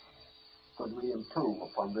 Never could we improve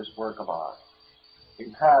upon this work of art.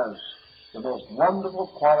 It has the most wonderful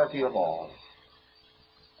quality of all,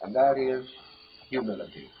 and that is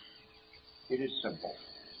humility. It is simple.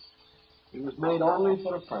 It was made only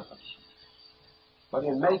for a purpose. But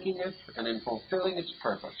in making it and in fulfilling its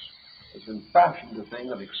purpose, has been fashioned a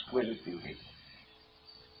thing of exquisite beauty.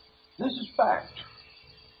 This is fact.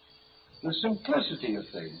 The simplicity of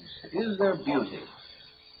things is their beauty.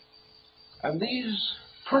 And these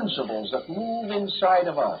principles that move inside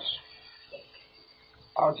of us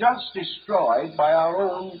are just destroyed by our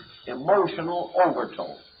own emotional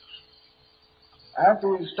overtones. After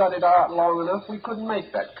we've studied art long enough, we couldn't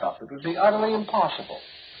make that cup. It would be utterly impossible.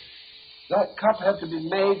 That cup had to be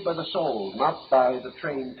made by the soul, not by the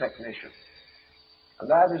trained technician. And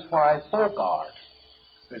that is why folk art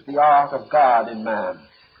is the art of God in man,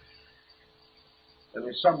 and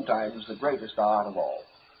is sometimes the greatest art of all.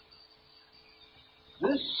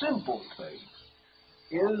 This simple thing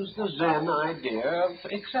is the Zen idea of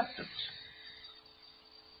acceptance.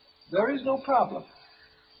 There is no problem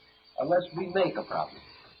unless we make a problem.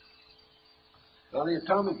 Now, the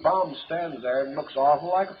atomic bomb stands there and looks awful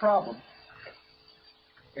like a problem.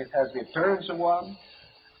 It has the appearance of one.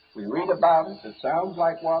 We read about it. It sounds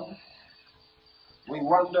like one. We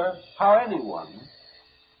wonder how anyone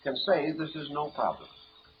can say this is no problem.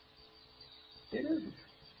 It isn't,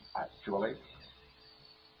 actually.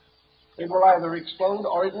 It will either explode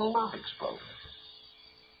or it will not explode.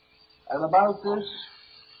 And about this,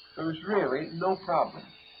 there is really no problem.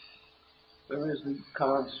 There is the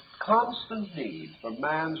constant need for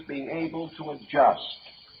man's being able to adjust,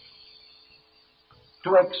 to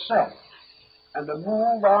accept, and to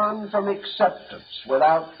move on from acceptance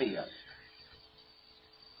without fear.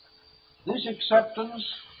 This acceptance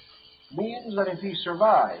means that if he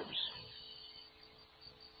survives,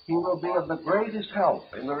 he will be of the greatest help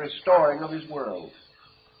in the restoring of his world.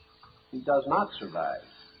 If he does not survive,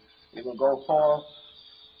 he will go forth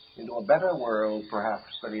into a better world,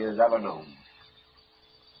 perhaps, than he has ever known.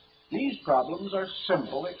 These problems are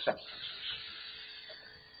simple acceptances.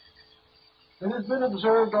 It has been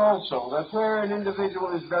observed also that where an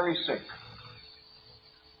individual is very sick,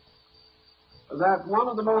 that one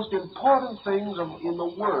of the most important things in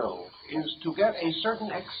the world is to get a certain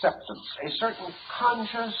acceptance, a certain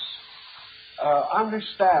conscious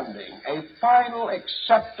understanding, a final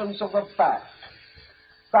acceptance of the fact.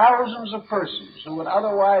 Thousands of persons who would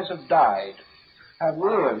otherwise have died have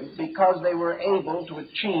lived because they were able to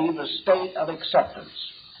achieve a state of acceptance.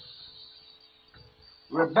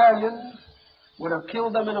 Rebellion would have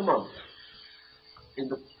killed them in a month in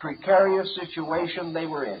the precarious situation they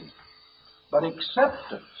were in. But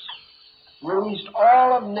acceptance released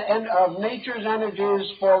all of nature's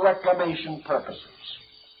energies for reclamation purposes.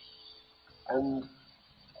 And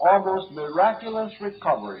almost miraculous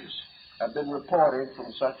recoveries have been reported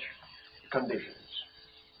from such conditions,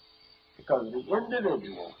 because the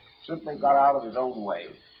individual simply got out of his own way.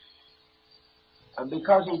 And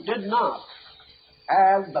because he did not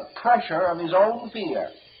add the pressure of his own fear,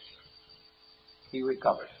 he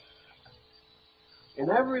recovered. In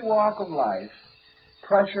every walk of life,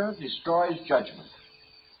 pressure destroys judgment,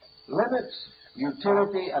 limits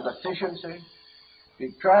utility and efficiency,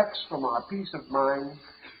 detracts from our peace of mind,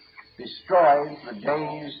 destroys the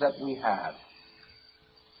days that we have.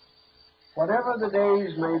 Whatever the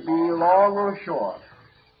days may be, long or short,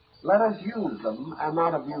 let us use them and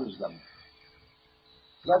not abuse them.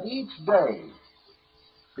 Let each day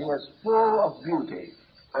be as full of beauty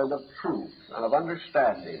and of truth and of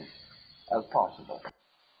understanding as possible.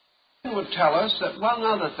 It would tell us that, among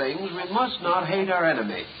other things, we must not hate our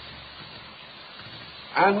enemy.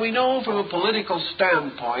 And we know from a political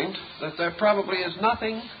standpoint that there probably is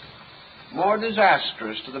nothing more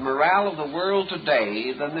disastrous to the morale of the world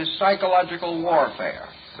today than this psychological warfare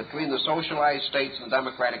between the socialized states and the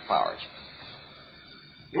democratic powers.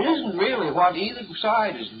 It isn't really what either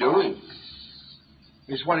side is doing.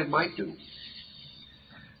 It's what it might do.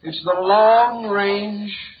 It's the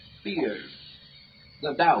long-range fears,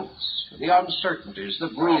 the doubts, the uncertainties, the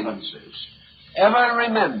grievances, ever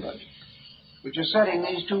remembered, which are setting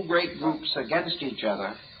these two great groups against each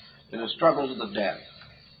other in a struggle to the death.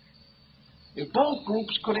 If both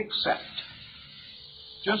groups could accept,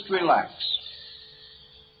 just relax,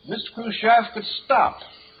 Mr. Khrushchev could stop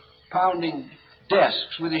pounding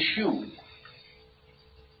desks with his shoe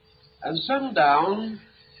and settle down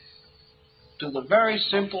to the very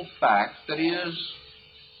simple fact that he is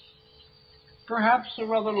perhaps a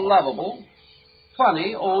rather lovable,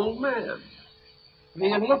 funny old man. If he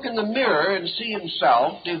can look in the mirror and see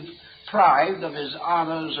himself deprived of his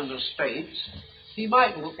honors and estates, he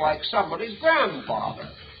might look like somebody's grandfather.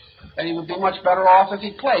 And he would be much better off if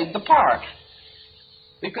he played the part.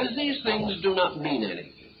 Because these things do not mean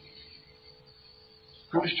anything.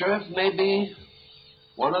 Khrushchev may be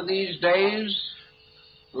one of these days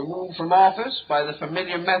removed from office by the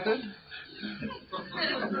familiar method.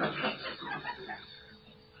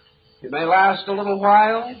 He may last a little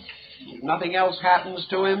while. If nothing else happens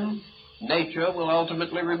to him, nature will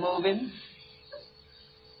ultimately remove him.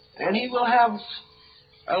 And he will have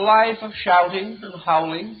a life of shouting and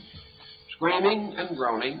howling, screaming and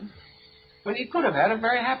groaning, but he could have had a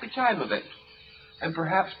very happy time of it, and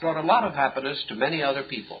perhaps brought a lot of happiness to many other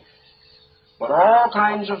people. But all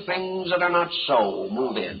kinds of things that are not so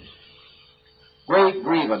move in. Great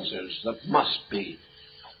grievances that must be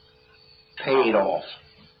paid off.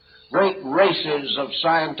 Great races of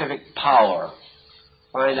scientific power.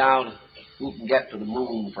 Find out who can get to the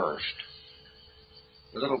moon first.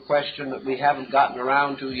 The little question that we haven't gotten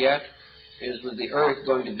around to yet is the Earth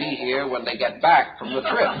going to be here when they get back from the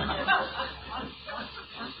trip?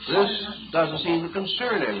 This doesn't seem to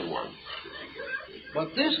concern anyone.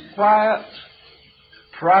 But this quiet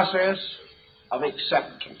process of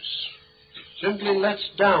acceptance simply lets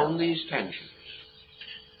down these tensions.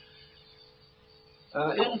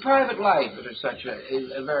 In private life, it is such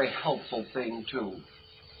a very helpful thing, too.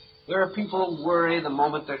 There are people who worry the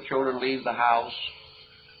moment their children leave the house,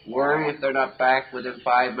 worry if they're not back within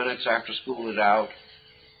 5 minutes after school is out,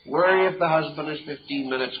 worry if the husband is 15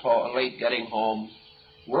 minutes late getting home,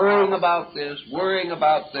 worrying about this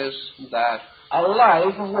and that, a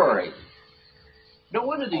life of worry. No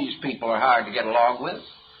wonder these people are hard to get along with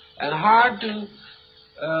and hard to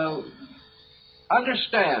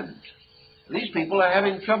understand. These people are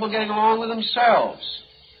having trouble getting along with themselves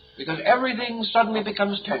because everything suddenly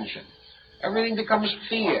becomes tension. Everything becomes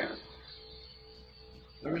fear.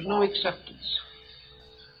 There is no acceptance.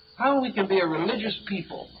 How we can be a religious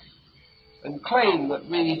people and claim that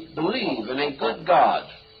we believe in a good God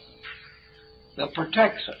that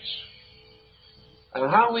protects us,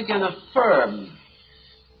 and how we can affirm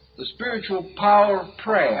the spiritual power of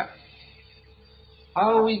prayer,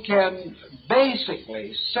 how we can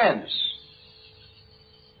basically sense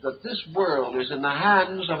that this world is in the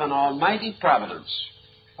hands of an almighty providence,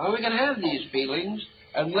 how we can have these feelings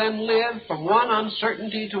and then live from one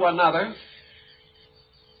uncertainty to another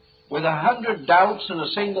with 100 doubts in a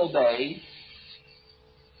single day,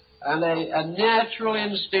 and a natural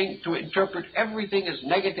instinct to interpret everything as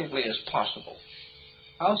negatively as possible.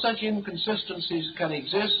 How such inconsistencies can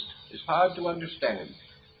exist is hard to understand.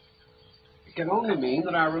 It can only mean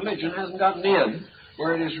that our religion hasn't gotten in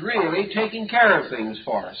where it is really taking care of things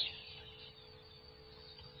for us.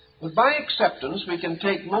 But by acceptance, we can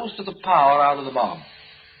take most of the power out of the bomb.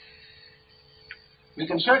 We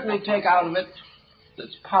can certainly take out of it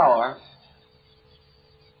its power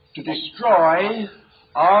to destroy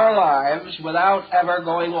our lives without ever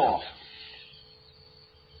going off.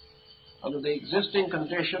 Under the existing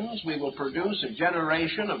conditions, we will produce a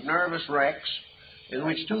generation of nervous wrecks in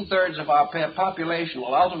which 2/3 of our population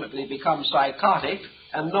will ultimately become psychotic,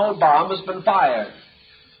 and no bomb has been fired.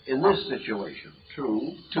 In this situation,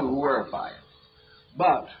 true, 2 were fired.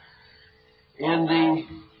 But in the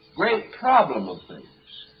great problem of things,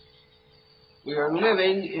 we are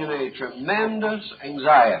living in a tremendous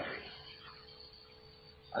anxiety.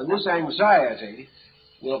 And this anxiety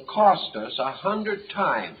will cost us 100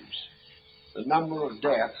 times the number of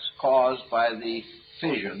deaths caused by the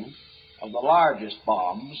fission of the largest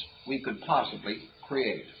bombs we could possibly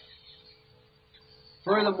create.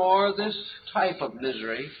 Furthermore, this type of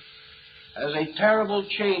misery has a terrible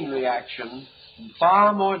chain reaction,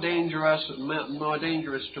 far more dangerous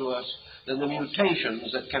to us than the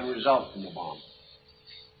mutations that can result from the bomb.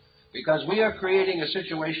 Because we are creating a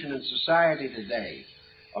situation in society today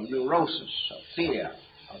of neurosis, of fear,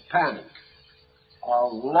 of panic,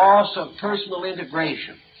 of loss of personal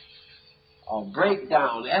integration, of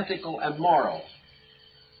breakdown, ethical and moral,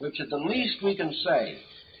 which at the least we can say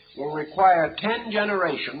will require 10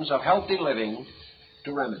 generations of healthy living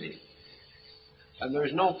to remedy. And there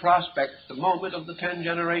is no prospect at the moment of the 10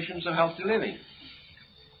 generations of healthy living.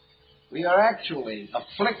 We are actually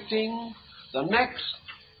afflicting the next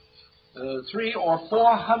 300 or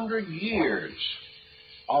 400 years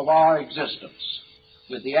of our existence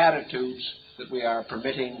with the attitudes that we are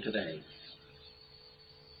permitting today.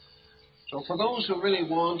 So for those who really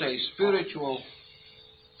want a spiritual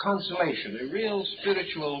consolation, a real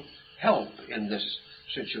spiritual help in this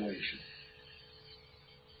situation,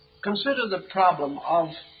 consider the problem of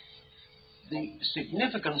the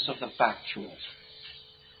significance of the factual.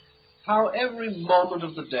 How every moment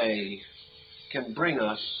of the day can bring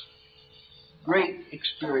us great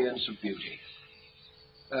experience of beauty,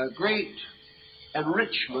 a great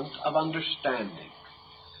enrichment of understanding.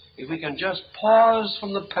 If we can just pause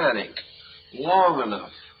from the panic long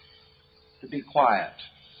enough to be quiet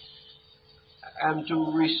and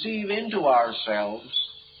to receive into ourselves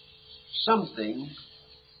something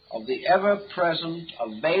of the ever-present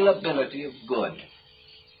availability of good.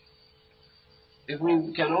 If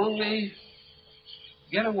we can only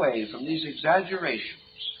get away from these exaggerations,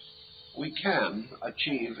 we can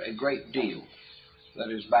achieve a great deal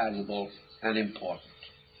that is valuable and important.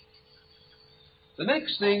 The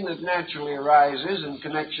next thing that naturally arises in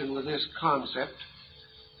connection with this concept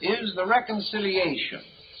is the reconciliation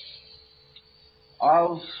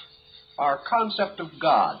of our concept of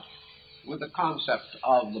God with the concept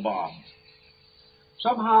of the bomb.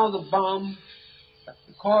 Somehow the bomb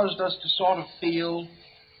caused us to sort of feel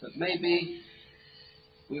that maybe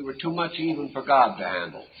we were too much even for God to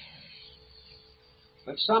handle.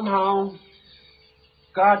 That somehow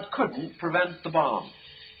God couldn't prevent the bomb.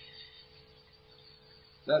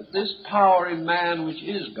 That this power in man, which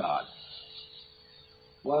is God,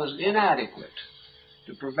 was inadequate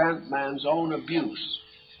to prevent man's own abuse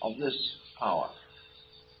of this power.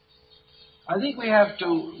 I think we have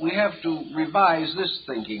to revise this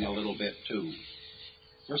thinking a little bit too.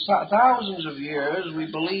 For thousands of years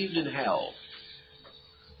we believed in hell,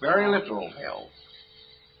 very literal hell,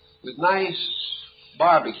 with nice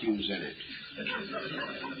barbecues in it,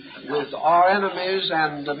 with our enemies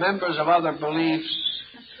and the members of other beliefs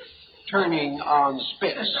turning on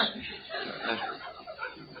spits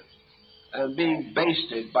and being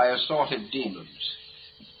basted by assorted demons.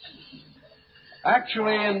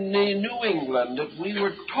 Actually, in New England, we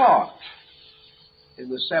were taught in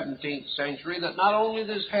the 17th century that not only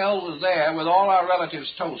this hell was there with all our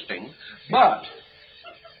relatives toasting, but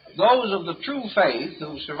those of the true faith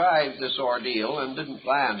who survived this ordeal and didn't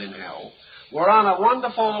land in hell were on a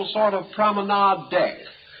wonderful sort of promenade deck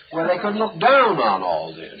where they could look down on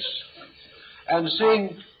all this and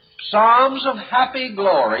sing psalms of happy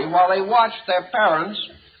glory while they watched their parents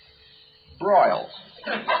broil.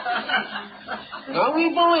 Now, we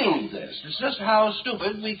believe this. It's just how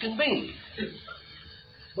stupid we can be.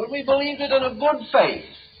 But we believed it in a good faith.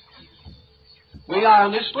 We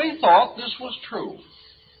honestly thought this was true.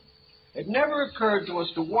 It never occurred to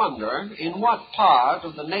us to wonder in what part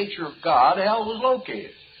of the nature of God hell was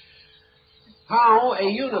located. How a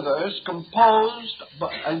universe composed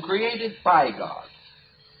and created by God,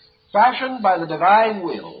 fashioned by the divine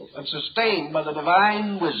will and sustained by the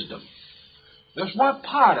divine wisdom, just what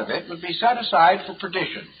part of it would be set aside for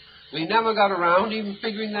perdition? We never got around even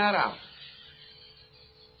figuring that out.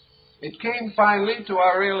 It came finally to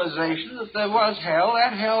our realization that there was hell.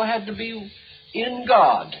 That hell had to be in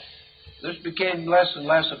God. This became less and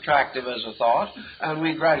less attractive as a thought, and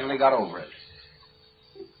we gradually got over it.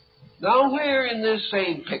 Now, where in this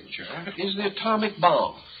same picture is the atomic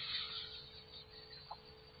bomb?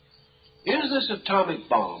 Is this atomic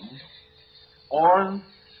bomb, or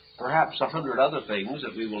perhaps 100 other things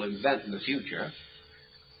that we will invent in the future,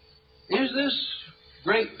 is this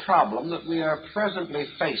great problem that we are presently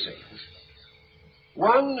facing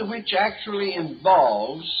one which actually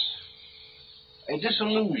involves a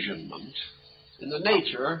disillusionment in the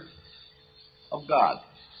nature of God?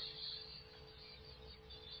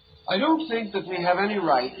 I don't think that we have any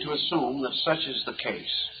right to assume that such is the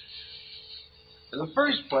case. In the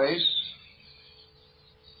first place,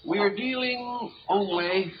 we are dealing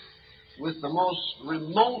only with the most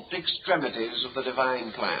remote extremities of the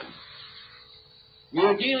divine plan. We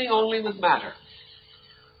are dealing only with matter.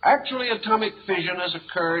 Actually, atomic fission has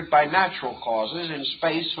occurred by natural causes in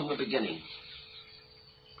space from the beginning.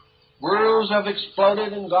 Worlds have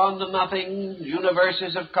exploded and gone to nothing.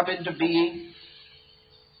 Universes have come into being.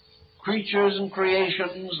 Creatures and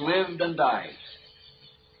creations lived and died.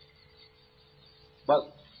 But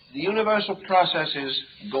the universal processes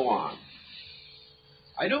go on.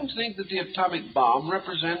 I don't think that the atomic bomb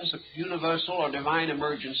represents a universal or divine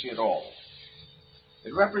emergency at all.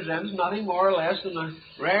 It represents nothing more or less than a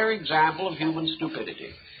rare example of human stupidity.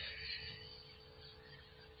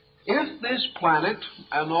 If this planet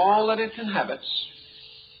and all that it inhabits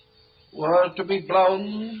were to be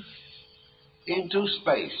blown into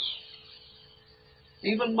space,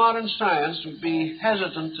 even modern science would be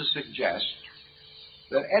hesitant to suggest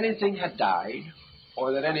that anything had died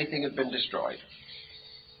or that anything had been destroyed.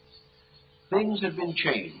 Things had been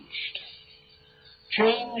changed.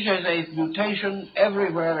 Change is a mutation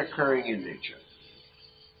everywhere occurring in nature.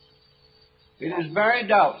 It is very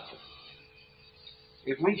doubtful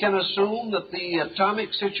if we can assume that the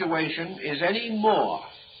atomic situation is any more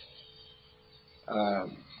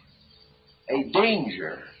a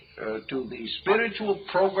danger to the spiritual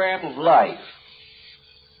program of life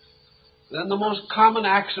than the most common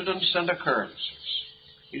accidents and occurrences.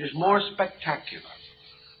 It is more spectacular,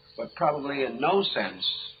 but probably in no sense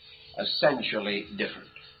essentially different.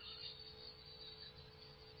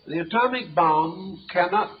 The atomic bomb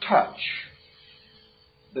cannot touch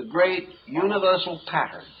the great universal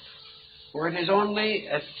pattern, for it is only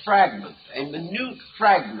a fragment, a minute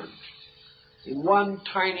fragment in one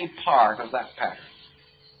tiny part of that pattern.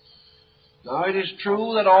 Now, it is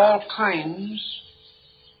true that all kinds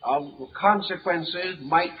of consequences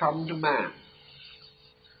might come to man,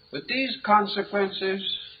 but these consequences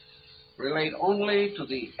relate only to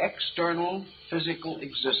the external physical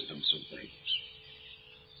existence of things.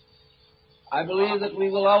 I believe that we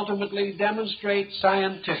will ultimately demonstrate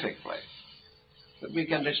scientifically that we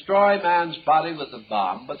can destroy man's body with a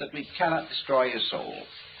bomb, but that we cannot destroy his soul.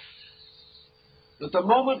 That the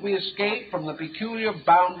moment we escape from the peculiar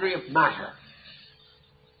boundary of matter,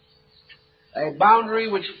 a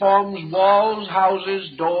boundary which forms walls,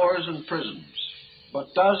 houses, doors, and prisons,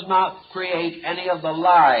 but does not create any of the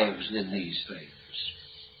lives in these things,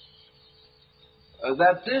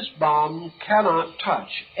 that this bomb cannot touch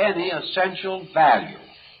any essential value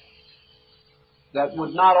that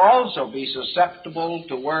would not also be susceptible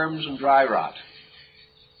to worms and dry rot.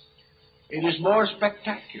 It is more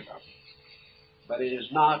spectacular, but it is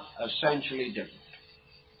not essentially different.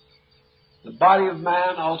 The body of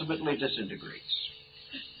man ultimately disintegrates.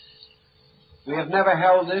 We have never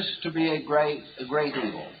held this to be a great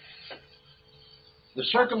evil. The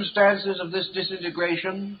circumstances of this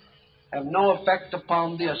disintegration have no effect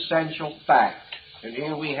upon the essential fact, and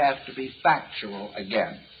here we have to be factual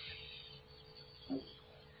again.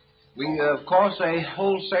 Of course, a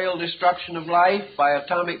wholesale destruction of life by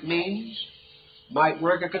atomic means might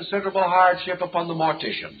work a considerable hardship upon the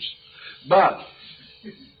morticians, but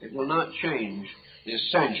it will not change the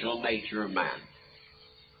essential nature of man.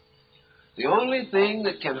 The only thing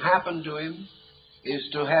that can happen to him is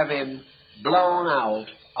to have him blown out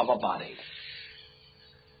of a body.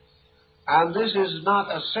 And this is not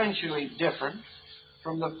essentially different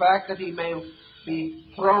from the fact that he may be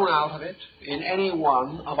thrown out of it in any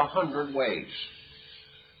one of 100 ways.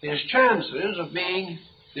 His chances of being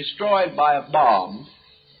destroyed by a bomb,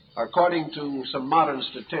 according to some modern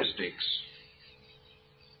statistics,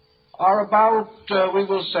 are about, we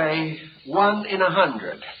will say, 1 in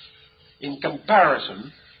 100 in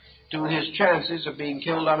comparison to his chances of being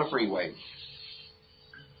killed on a freeway.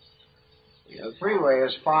 The freeway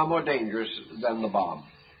is far more dangerous than the bomb.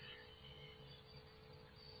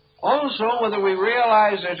 Also, whether we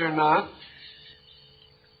realize it or not,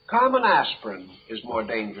 common aspirin is more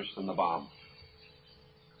dangerous than the bomb.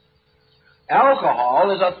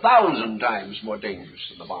 Alcohol is 1,000 times more dangerous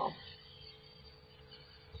than the bomb,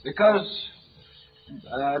 because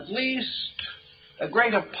at least a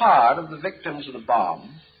greater part of the victims of the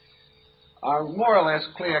bomb are more or less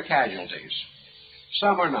clear casualties.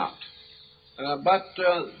 Some are not. But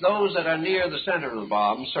those that are near the center of the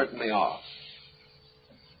bomb certainly are.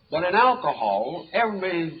 But in alcohol,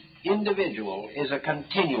 every individual is a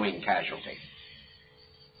continuing casualty,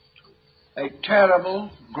 a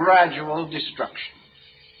terrible, gradual destruction.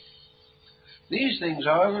 These things,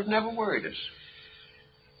 however, have never worried us.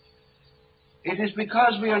 It is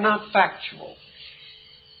because we are not factual.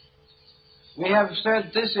 We have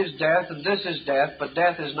said this is death and this is death, but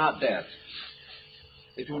death is not death.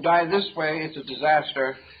 If you die this way, it's a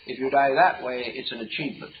disaster. If you die that way, it's an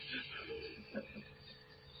achievement.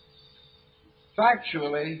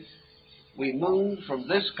 Factually, we move from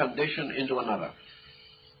this condition into another.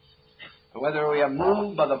 Whether we are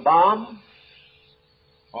moved by the bomb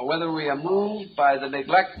or whether we are moved by the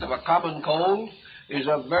neglect of a common cold is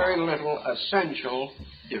of very little essential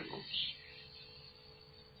difference.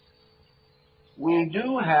 We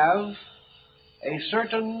do have a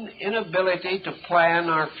certain inability to plan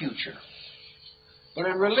our future. But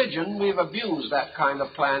in religion, we've abused that kind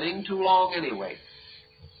of planning too long anyway.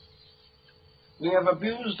 We have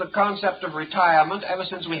abused the concept of retirement ever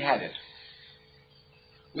since we had it.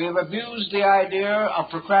 We have abused the idea of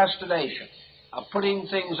procrastination, of putting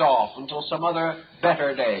things off until some other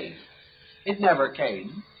better day. It never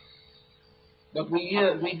came, but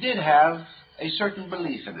we did have a certain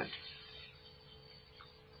belief in it.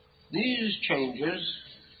 These changes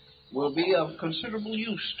will be of considerable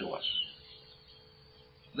use to us.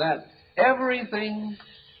 That everything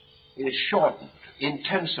is shortened,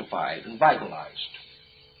 intensified, and vitalized.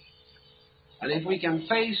 And if we can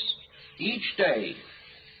face each day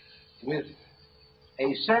with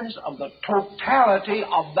a sense of the totality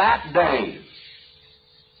of that day,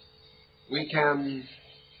 we can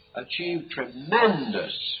achieve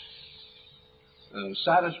tremendous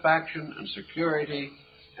satisfaction and security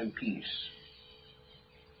and peace.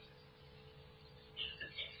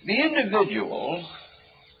 The individual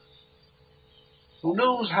who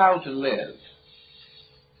knows how to live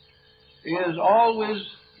is always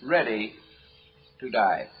ready to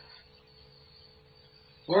die.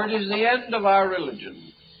 For it is the end of our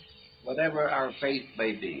religion, whatever our faith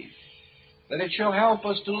may be, that it shall help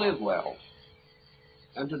us to live well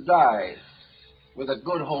and to die with a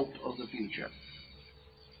good hope of the future.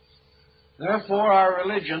 Therefore, our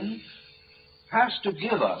religion has to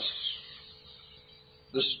give us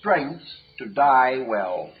the strength to die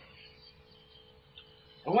well.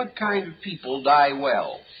 And what kind of people die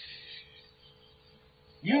well?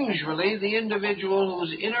 Usually the individual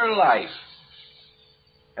whose inner life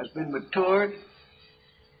has been matured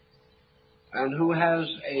and who has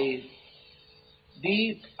a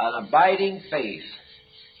deep and abiding faith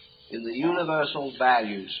in the universal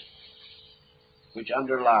values which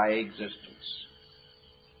underlie existence.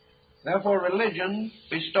 Therefore, religion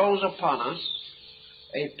bestows upon us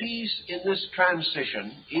a peace in this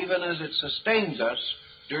transition, even as it sustains us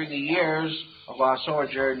during the years of our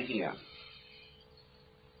sojourn here.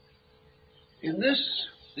 In this,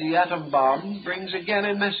 the atom bomb brings again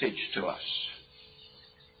a message to us.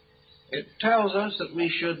 It tells us that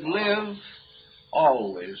we should live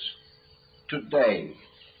always today,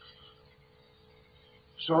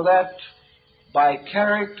 so that by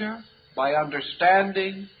character, by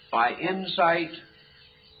understanding, by insight,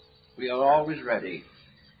 we are always ready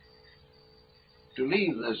to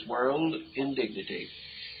leave this world in dignity.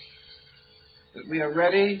 That we are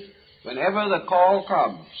ready, whenever the call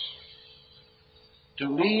comes, to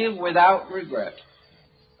leave without regret,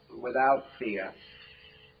 without fear,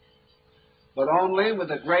 but only with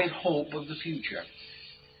a great hope of the future.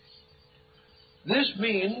 This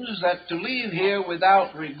means that to leave here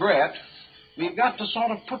without regret, we've got to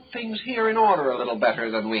sort of put things here in order a little better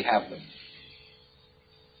than we have them.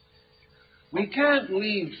 We can't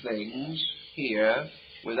leave things here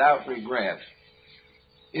without regret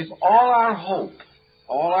if all our hope,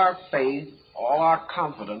 all our faith, all our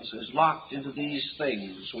confidence is locked into these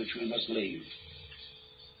things which we must leave.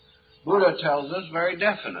 Buddha tells us very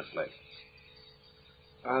definitely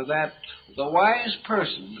that the wise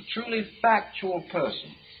person, the truly factual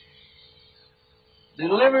person,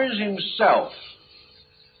 delivers himself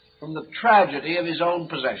from the tragedy of his own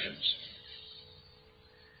possessions.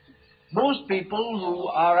 Most people who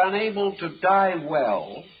are unable to die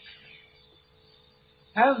well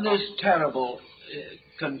have this terrible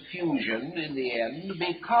confusion in the end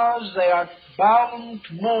because they are bound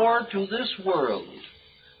more to this world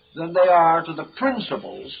than they are to the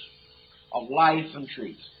principles of life and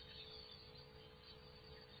truth.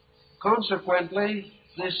 Consequently,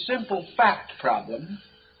 this simple fact problem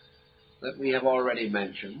that we have already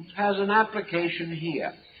mentioned has an application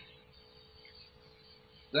here.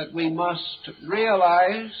 That we must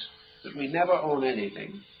realize that we never own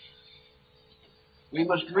anything. We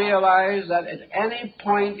must realize that at any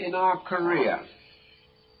point in our career,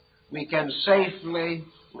 we can safely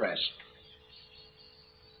rest.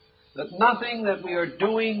 That nothing that we are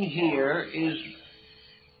doing here is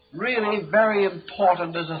really very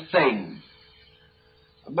important as a thing.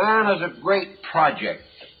 A man has a great project.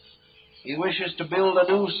 He wishes to build a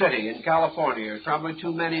new city in California. Probably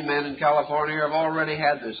too many men in California have already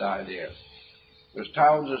had this idea. There's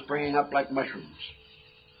towns are springing up like mushrooms.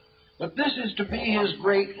 But this is to be his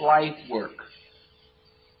great life work.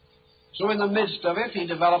 So in the midst of it, he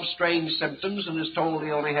develops strange symptoms and is told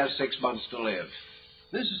he only has 6 months to live.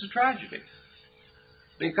 This is a tragedy,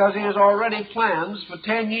 because he has already plans for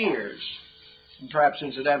 10 years, and perhaps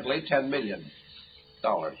incidentally $10 million.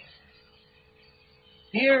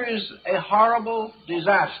 Here is a horrible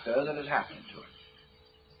disaster that has happened to him.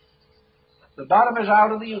 The bottom is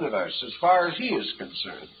out of the universe as far as he is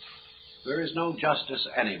concerned. There is no justice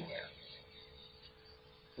anywhere.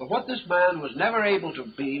 But what this man was never able to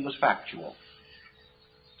be was factual.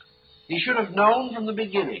 He should have known from the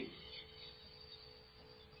beginning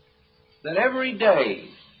that every day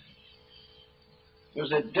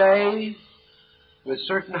was a day with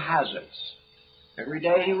certain hazards. Every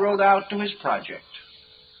day he rode out to his project.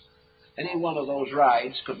 Any one of those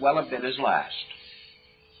rides could well have been his last.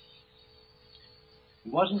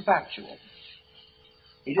 He wasn't factual.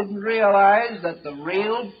 He didn't realize that the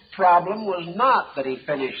real problem was not that he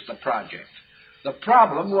finished the project. The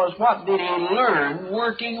problem was, what did he learn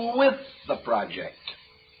working with the project?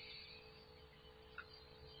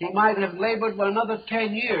 He might have labored for another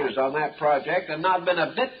 10 years on that project and not been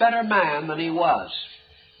a bit better man than he was.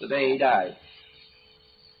 the day he died.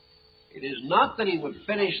 It is not that he would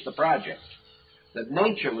finish the project that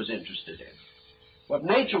nature was interested in. What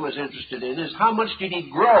nature was interested in is how much did he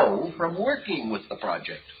grow from working with the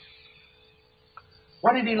project?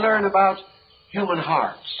 What did he learn about human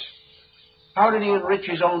hearts? How did he enrich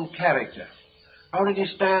his own character? How did he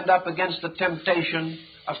stand up against the temptation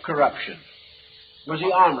of corruption? Was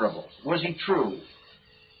he honorable? Was he true?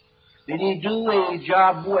 Did he do a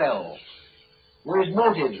job well? Were his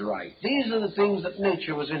motives right? These are the things that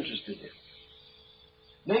nature was interested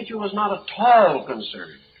in. Nature was not at all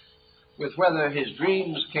concerned with whether his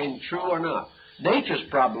dreams came true or not. Nature's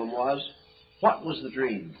problem was, what was the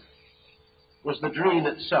dream? Was the dream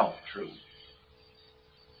itself true?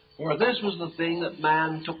 For this was the thing that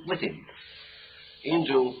man took with him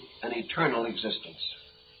into an eternal existence.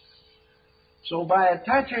 So by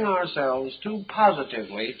attaching ourselves too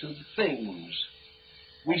positively to the things,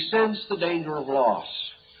 we sense the danger of loss.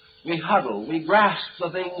 We huddle, we grasp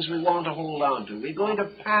the things we want to hold on to. We go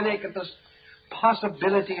into panic at the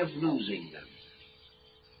possibility of losing them,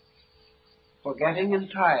 forgetting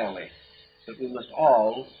entirely that we must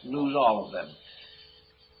all lose all of them.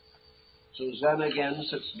 So Zen again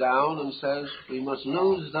sits down and says, we must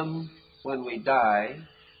lose them when we die.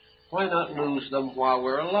 Why not lose them while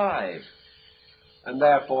we're alive? And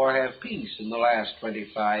therefore have peace in the last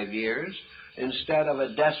 25 years, instead of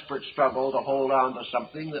a desperate struggle to hold on to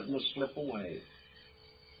something that must slip away.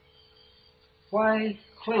 Why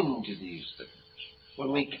cling to these things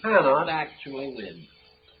when we cannot actually win?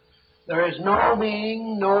 There is no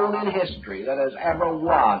being known in history that has ever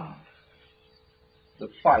won the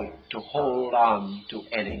fight to hold on to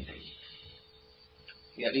anything.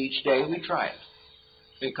 Yet each day we try it,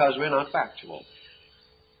 because we're not factual.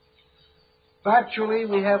 Factually,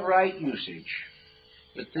 we have right usage.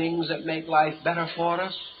 The things that make life better for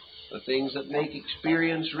us, the things that make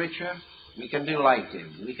experience richer, we can delight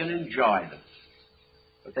in, we can enjoy them.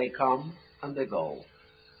 But they come and they go.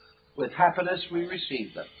 With happiness, we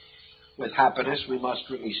receive them. With happiness, we must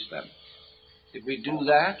release them. If we do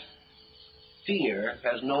that, fear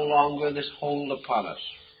has no longer this hold upon us.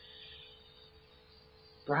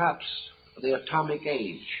 Perhaps the atomic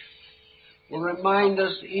age will remind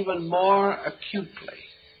us even more acutely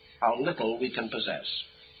how little we can possess.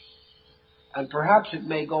 And perhaps it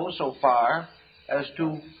may go so far as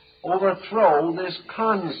to overthrow this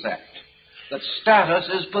concept that status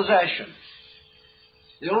is possession.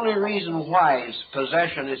 The only reason why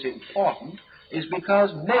possession is important is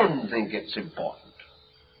because men think it's important.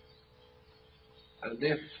 And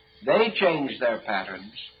if they change their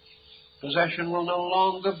patterns, possession will no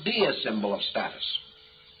longer be a symbol of status,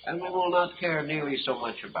 and we will not care nearly so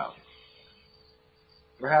much about it.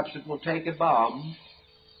 Perhaps it will take a bomb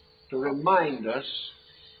to remind us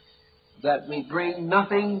that we bring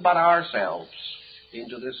nothing but ourselves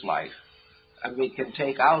into this life, and we can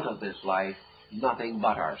take out of this life nothing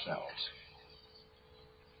but ourselves.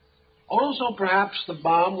 Also, perhaps the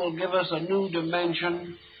bomb will give us a new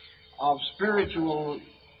dimension of spiritual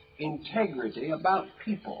integrity about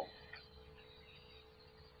people.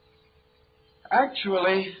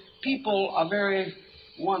 Actually, people are very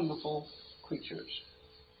wonderful creatures.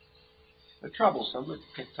 They're troublesome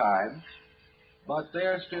at times, but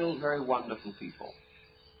they're still very wonderful people.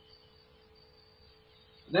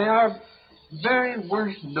 They are very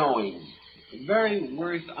worth knowing, very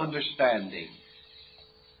worth understanding.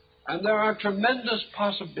 And there are tremendous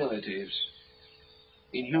possibilities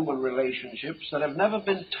in human relationships that have never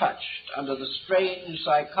been touched under the strange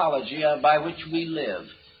psychology by which we live.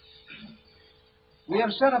 We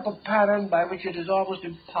have set up a pattern by which it is almost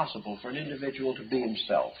impossible for an individual to be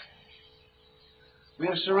himself. We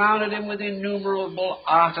have surrounded him with innumerable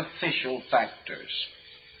artificial factors.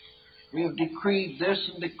 We have decreed this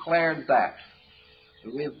and declared that.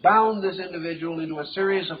 And we have bound this individual into a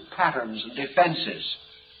series of patterns and defenses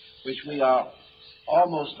which we are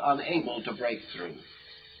almost unable to break through.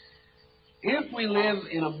 If we live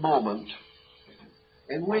in a moment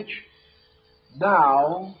in which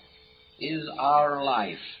now is our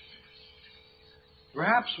life,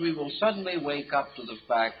 perhaps we will suddenly wake up to the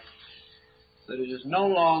fact that it is no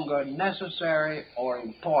longer necessary or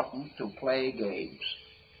important to play games,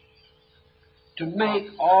 to make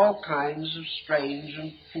all kinds of strange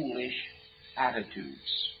and foolish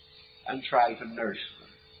attitudes and try to nurse them.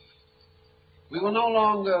 We will no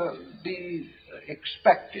longer be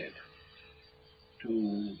expected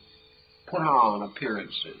to put on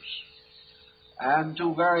appearances and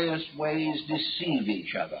to various ways deceive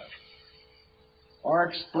each other or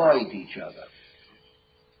exploit each other.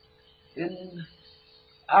 In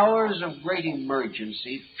hours of great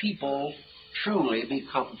emergency, people truly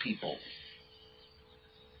become people.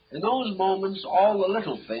 In those moments, all the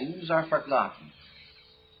little things are forgotten.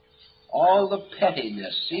 All the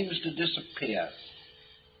pettiness seems to disappear.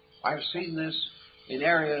 I've seen this in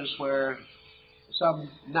areas where some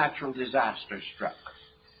natural disaster struck.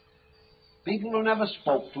 People who never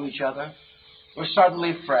spoke to each other were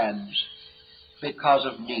suddenly friends because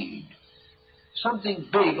of need. Something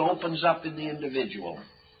big opens up in the individual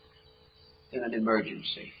in an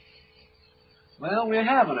emergency. Well, we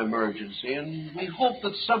have an emergency, and we hope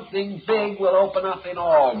that something big will open up in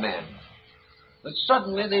all men. That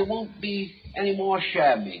suddenly there won't be any more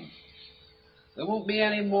shamming. There won't be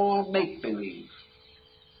any more make-believe.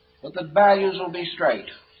 But that values will be straight.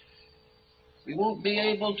 We won't be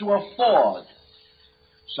able to afford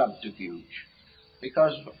subterfuge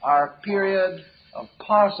because our period of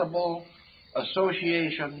possible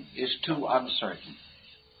association is too uncertain.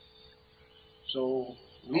 So,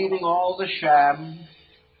 leaving all the sham,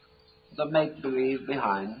 the make-believe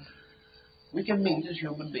behind, we can meet as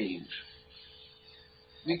human beings.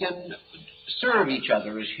 We can serve each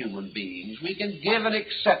other as human beings. We can give and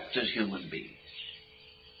accept as human beings.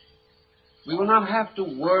 We will not have to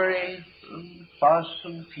worry and fuss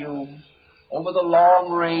and fume over the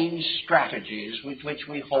long-range strategies with which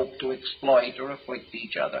we hope to exploit or afflict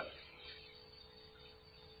each other.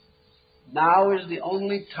 Now is the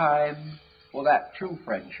only time for that true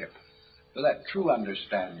friendship, for that true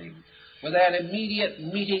understanding, for that immediate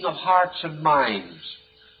meeting of hearts and minds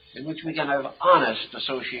in which we can have honest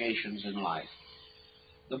associations in life.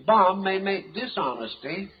 The bomb may make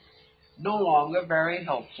dishonesty no longer very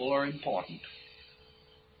helpful or important.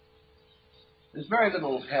 There's very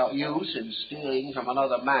little use in stealing from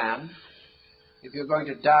another man if you're going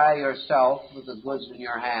to die yourself with the goods in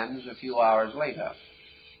your hands a few hours later.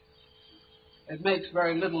 It makes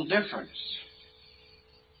very little difference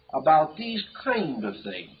about these kind of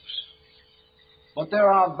things. But there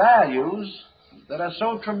are values that are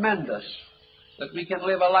so tremendous that we can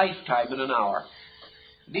live a lifetime in an hour.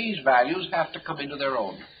 These values have to come into their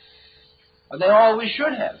own. And they always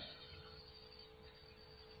should have.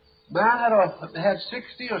 Man had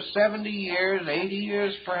 60 or 70 years, 80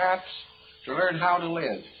 years perhaps, to learn how to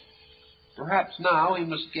live. Perhaps now he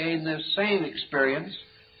must gain this same experience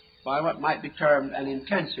by what might be termed an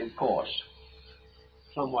intensive course,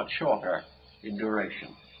 somewhat shorter in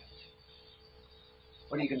duration.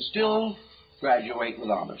 But he can still graduate with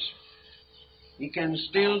honors. He can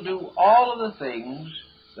still do all of the things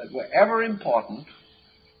that were ever important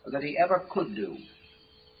or that he ever could do.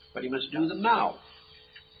 But he must do them now,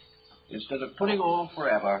 instead of putting off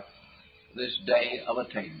forever this day of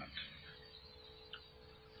attainment.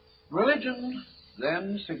 Religion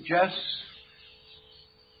then suggests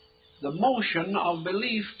the motion of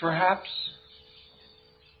belief, perhaps,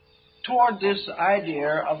 toward this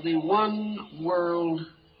idea of the one-world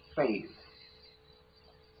faith.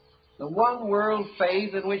 The one-world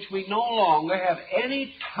faith in which we no longer have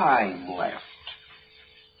any time left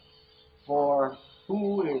for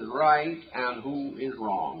who is right and who is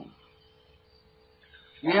wrong.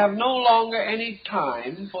 We have no longer any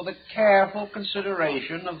time for the careful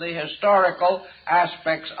consideration of the historical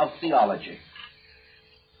aspects of theology.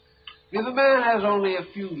 If a man has only a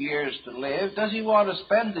few years to live, does he want to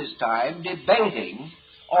spend his time debating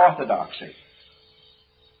orthodoxy?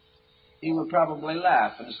 He would probably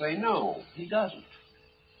laugh and say, no, he doesn't.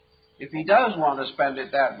 If he does want to spend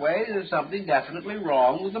it that way, there's something definitely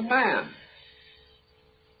wrong with the man.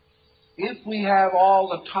 If we have all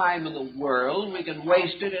the time in the world, we can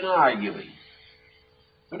waste it in arguing.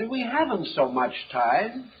 But if we haven't so much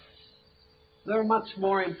time, there are much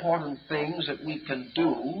more important things that we can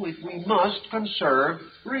do if we must conserve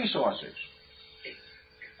resources.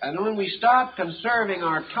 And when we start conserving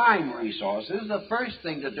our time resources, the first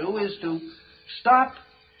thing to do is to stop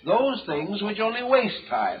those things which only waste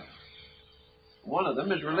time. One of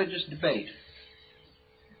them is religious debate,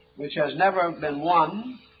 which has never been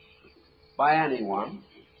won by anyone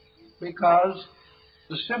because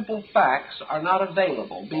the simple facts are not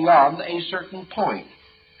available beyond a certain point.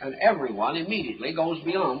 And everyone immediately goes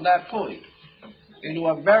beyond that point into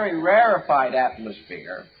a very rarefied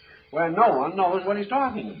atmosphere where no one knows what he's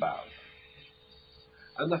talking about.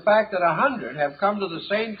 And the fact that 100 have come to the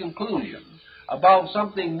same conclusion about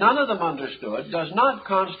something none of them understood does not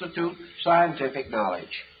constitute scientific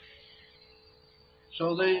knowledge.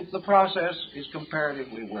 So the process is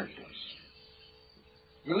comparatively worthless.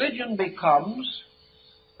 Religion becomes,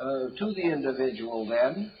 to the individual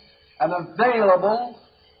then, an available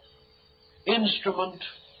instrument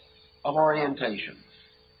of orientation.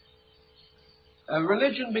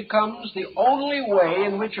 religion becomes the only way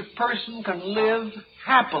in which a person can live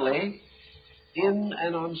happily in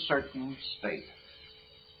an uncertain state.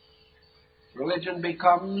 Religion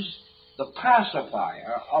becomes the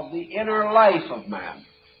pacifier of the inner life of man,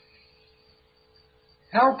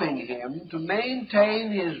 helping him to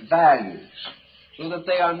maintain his values so that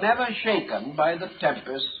they are never shaken by the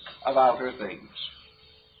tempest of outer things.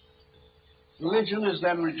 Religion is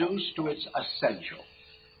then reduced to its essential,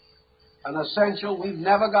 an essential we've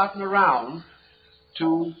never gotten around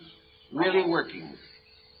to really working with,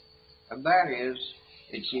 and that is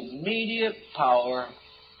its immediate power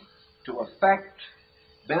to affect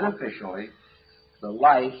beneficially the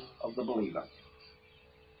life of the believer.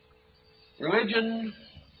 Religion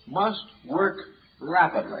must work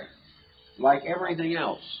rapidly, like everything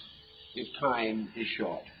else, if time is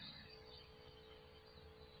short.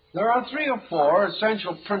 There are 3 or 4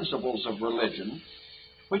 essential principles of religion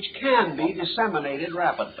which can be disseminated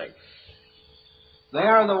rapidly. They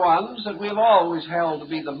are the ones that we've always held to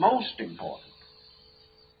be the most important,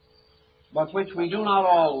 but which we do not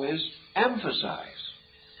always emphasize.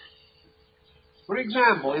 For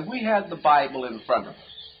example, if we had the Bible in front of us,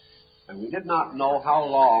 and we did not know how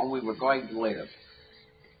long we were going to live,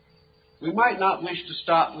 we might not wish to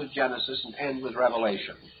start with Genesis and end with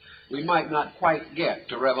Revelation. We might not quite get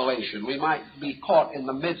to Revelation. We might be caught in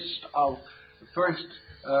the midst of the First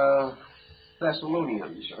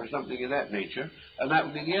Thessalonians or something of that nature, and that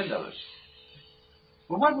would be the end of us.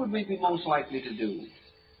 Well, what would we be most likely to do?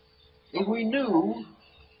 If we knew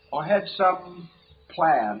or had some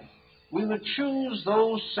plan, we would choose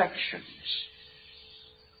those sections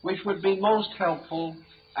which would be most helpful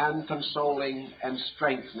and consoling and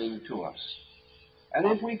strengthening to us. And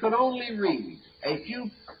if we could only read a few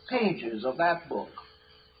pages of that book,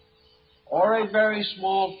 or a very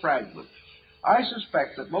small fragment, I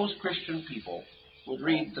suspect that most Christian people would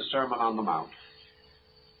read the Sermon on the Mount.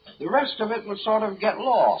 The rest of it would sort of get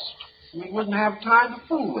lost. We wouldn't have time to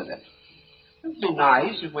fool with it. It would be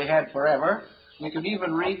nice if we had forever. We could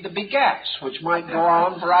even read the begats, which might go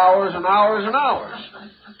on for hours and hours and hours.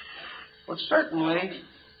 But certainly,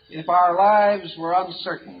 if our lives were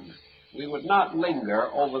uncertain, we would not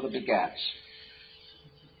linger over the begats.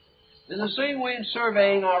 In the same way in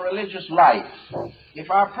surveying our religious life, if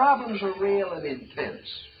our problems were real and intense,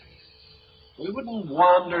 we wouldn't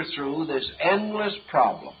wander through this endless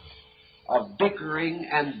problem of bickering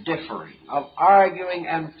and differing, of arguing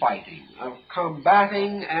and fighting, of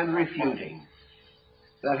combating and refuting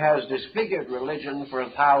that has disfigured religion for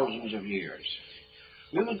thousands of years.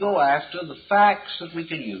 We would go after the facts that we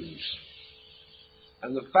can use.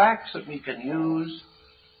 And the facts that we can use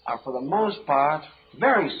are, for the most part,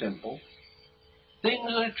 very simple, things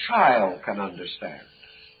that a child can understand.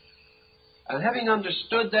 And having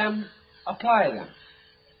understood them, apply them.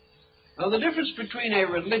 Now, the difference between a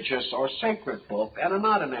religious or sacred book and an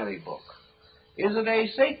ordinary book is that a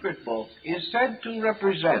sacred book is said to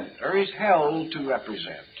represent, or is held to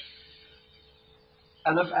represent,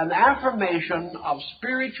 an affirmation of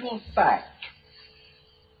spiritual fact,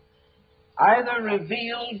 either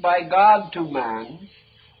revealed by God to man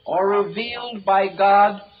or revealed by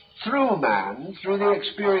God through man through the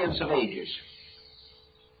experience of ages.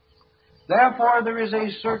 Therefore, there is a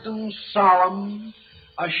certain solemn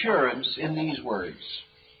assurance in these words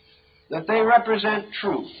that they represent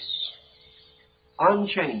truths,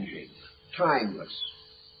 unchanging, timeless,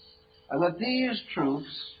 and that these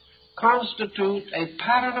truths constitute a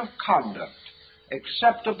pattern of conduct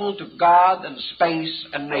acceptable to God and space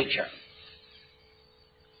and nature.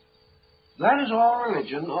 That is all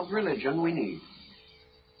religion we need.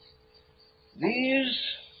 These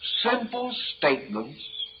simple statements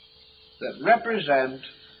that represent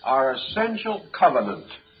our essential covenant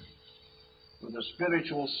with the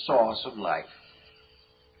spiritual source of life.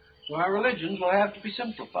 So our religions will have to be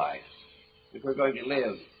simplified if we're going to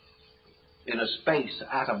live in a space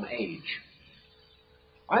atom age.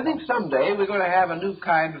 I think someday we're going to have a new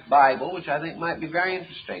kind of Bible which I think might be very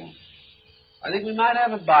interesting. I think we might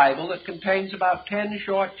have a Bible that contains about 10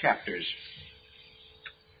 short chapters.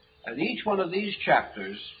 And each one of these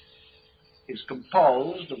chapters is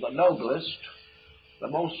composed of the noblest, the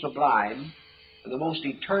most sublime, and the most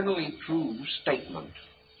eternally true statement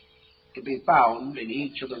to be found in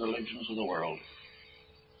each of the religions of the world.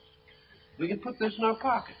 We can put this in our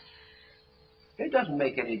pocket. It doesn't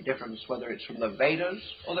make any difference whether it's from the Vedas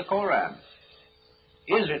or the Koran.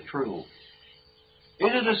 Is it true? Is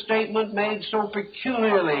it a statement made so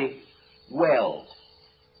peculiarly well,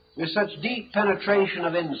 with such deep penetration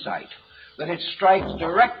of insight, that it strikes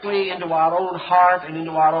directly into our own heart and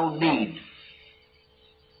into our own need?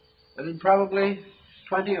 And in probably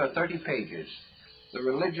 20 or 30 pages, the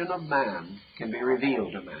religion of man can be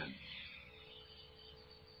revealed to man.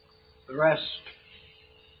 The rest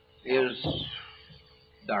is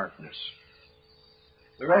darkness.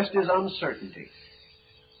 The rest is uncertainty.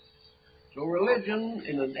 So religion,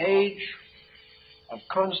 in an age of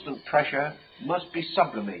constant pressure, must be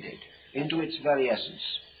sublimated into its very essence.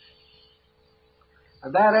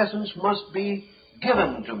 And that essence must be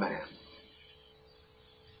given to man.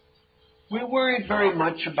 We worried very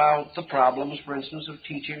much about the problems, for instance, of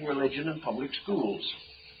teaching religion in public schools.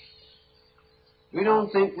 We don't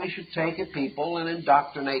think we should take a people and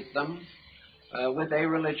indoctrinate them with a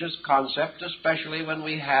religious concept, especially when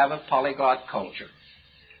we have a polyglot culture.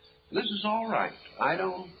 This is all right. I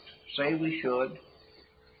don't say we should.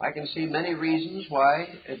 I can see many reasons why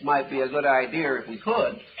it might be a good idea if we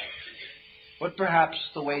could, but perhaps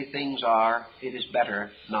the way things are, it is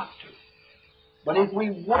better not to. But if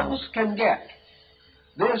we once can get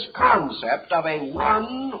this concept of a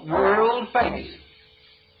one-world faith,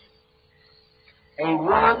 a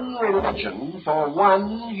one religion for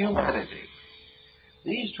one humanity,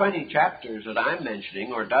 these 20 chapters that I'm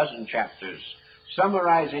mentioning, or a dozen chapters,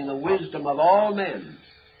 summarizing the wisdom of all men,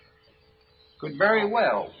 could very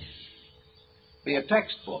well be a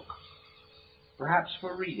textbook, perhaps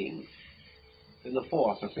for reading in the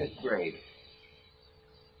 4th or 5th grade,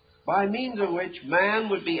 by means of which man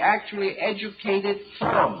would be actually educated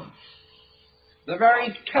from the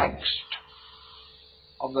very text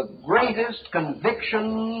of the greatest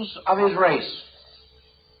convictions of his race,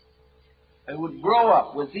 and would grow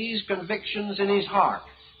up with these convictions in his heart.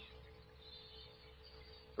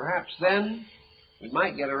 Perhaps then we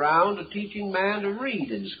might get around to teaching man to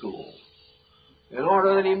read in school, in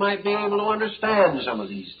order that he might be able to understand some of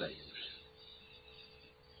these things.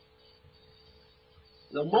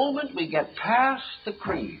 The moment we get past the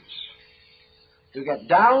creeds, to get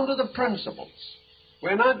down to the principles,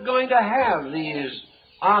 we're not going to have these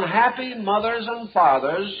unhappy mothers and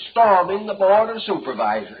fathers storming the board of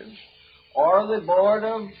supervisors or the board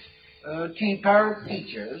of parent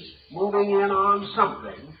teachers, moving in on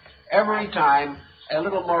something every time a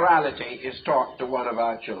little morality is taught to one of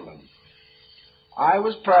our children. I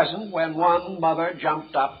was present when one mother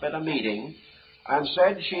jumped up at a meeting and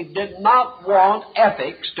said she did not want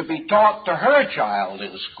ethics to be taught to her child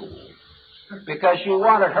in school because she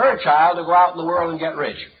wanted her child to go out in the world and get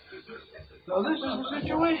rich. So this is the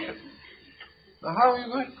situation. Now, how are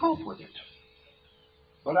you going to cope with it?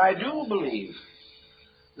 But I do believe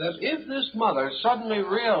that if this mother suddenly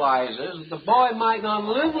realizes that the boy might not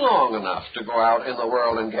live long enough to go out in the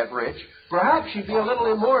world and get rich, perhaps she'd be a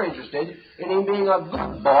little more interested in him being a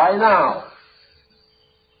good boy now.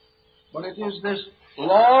 But it is this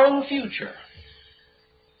long future.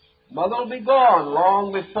 Mother will be gone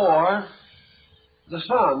long before the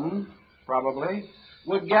son, probably,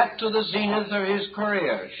 would get to the zenith of his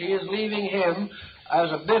career. She is leaving him as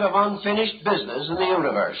a bit of unfinished business in the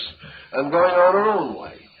universe and going on her own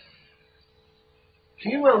way.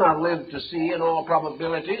 She will not live to see, in all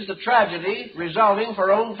probabilities, the tragedy resulting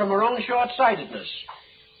from her own short-sightedness.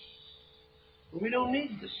 We don't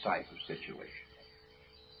need this type of situation.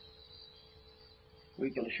 We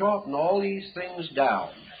can shorten all these things down,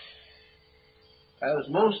 as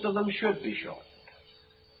most of them should be shortened.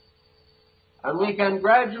 And we can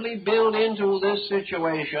gradually build into this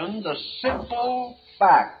situation the simple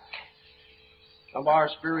fact of our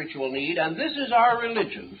spiritual need, and this is our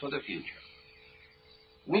religion for the future.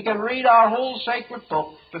 We can read our whole sacred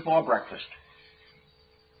book before breakfast,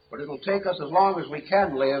 but it'll take us as long as we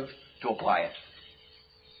can live to apply it.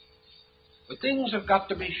 But things have got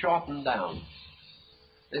to be shortened down.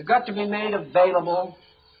 They've got to be made available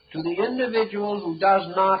to the individual who does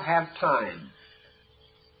not have time.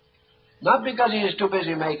 Not because he is too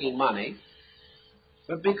busy making money,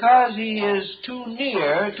 but because he is too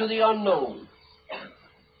near to the unknown.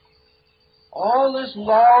 All this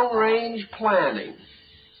long-range planning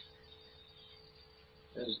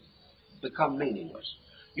has become meaningless.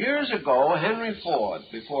 Years ago, Henry Ford,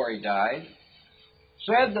 before he died,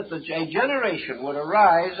 said that a generation would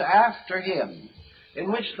arise after him in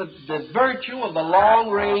which the virtue of the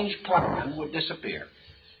long-range plan would disappear.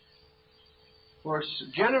 For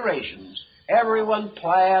generations, everyone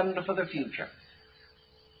planned for the future.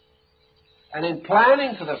 And in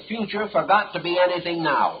planning for the future, forgot to be anything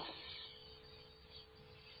now.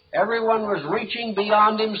 Everyone was reaching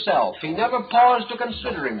beyond himself. He never paused to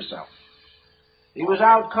consider himself. He was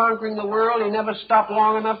out conquering the world. He never stopped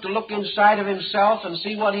long enough to look inside of himself and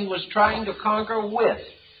see what he was trying to conquer with.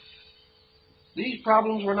 These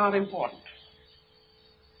problems were not important.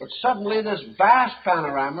 But suddenly this vast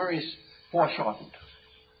panorama is foreshortened.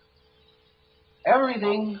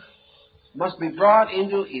 Everything must be brought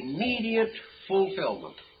into immediate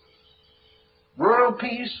fulfillment. World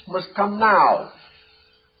peace must come now.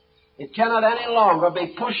 It cannot any longer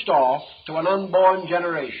be pushed off to an unborn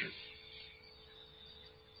generation.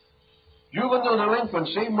 Juvenile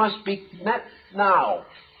delinquency must be met now.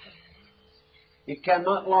 It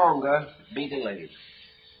cannot longer be delayed.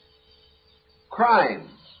 Crime,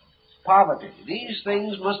 poverty, these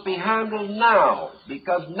things must be handled now,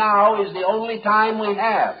 because now is the only time we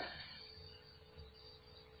have.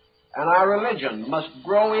 And our religion must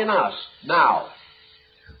grow in us now.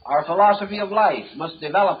 Our philosophy of life must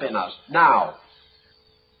develop in us now.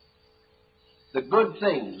 The good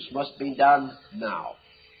things must be done now.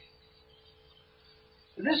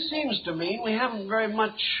 This seems to mean we haven't very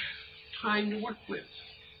much time to work with.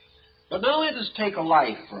 But now let us take a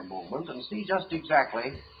life for a moment and see just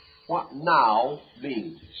exactly what now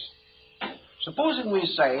means. Supposing we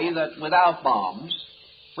say that without bombs,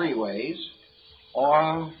 freeways,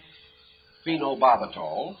 or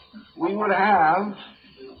phenobarbital, we would have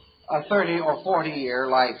a 30 or 40-year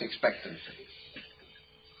life expectancy.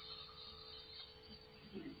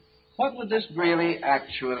 What would this really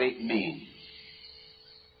actually mean?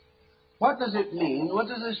 What does it mean? What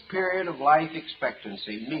does this period of life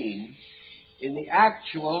expectancy mean in the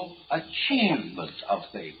actual achievement of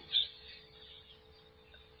things?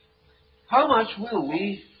 How much will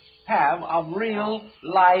we have of real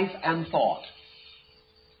life and thought?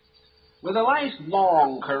 With a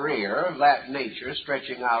lifelong career of that nature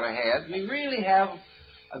stretching out ahead, we really have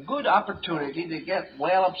a good opportunity to get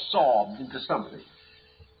well absorbed into something.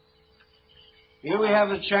 Here we have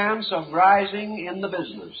the chance of rising in the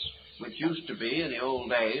business, which used to be, in the old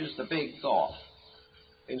days, the big thought.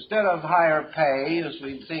 Instead of higher pay, as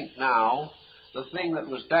we think now, the thing that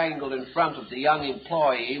was dangled in front of the young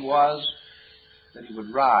employee was that he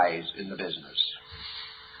would rise in the business.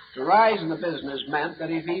 To rise in the business meant that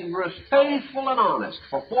if he was faithful and honest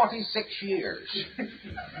for 46 years,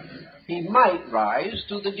 he might rise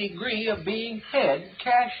to the degree of being head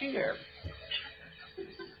cashier.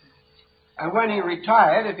 And when he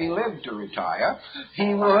retired, if he lived to retire,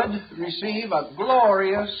 he would receive a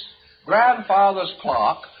glorious grandfather's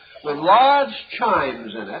clock with large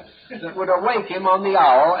chimes in it that would awake him on the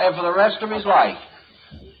hour and for the rest of his life.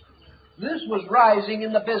 This was rising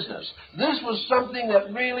in the business. This was something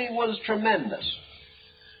that really was tremendous.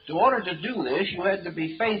 In order to do this, you had to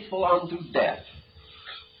be faithful unto death.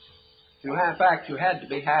 In fact, you had to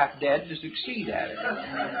be half dead to succeed at it.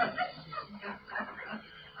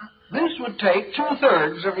 This would take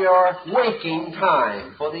 2/3 of your waking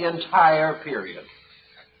time for the entire period.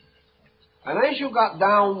 And as you got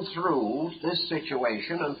down through this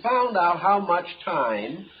situation and found out how much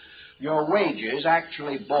time your wages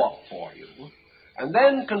actually bought for you, and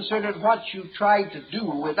then considered what you tried to do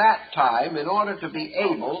with that time in order to be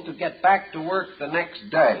able to get back to work the next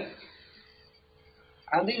day,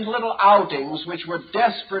 and these little outings which were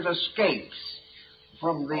desperate escapes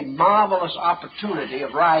from the marvelous opportunity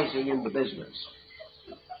of rising in the business,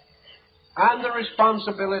 and the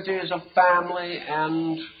responsibilities of family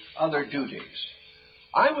and other duties,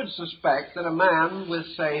 I would suspect that a man with,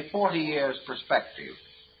 say, 40 years' perspective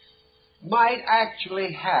might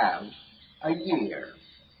actually have a year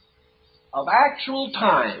of actual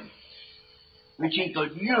time which he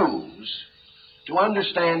could use to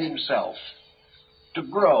understand himself, to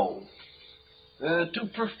grow, to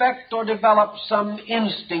perfect or develop some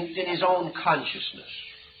instinct in his own consciousness.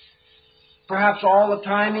 Perhaps all the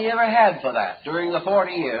time he ever had for that during the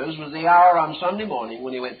 40 years was the hour on Sunday morning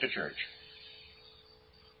when he went to church.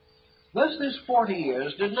 Thus, this 40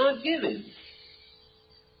 years did not give him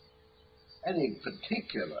any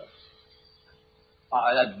particular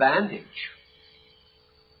advantage.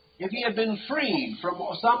 If he had been freed from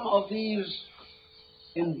some of these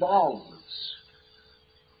involvements,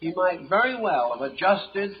 he might very well have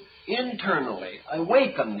adjusted internally,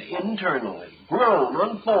 awakened internally, grown,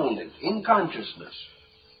 unfolded in consciousness,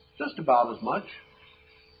 just about as much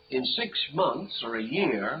in 6 months or a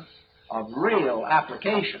year of real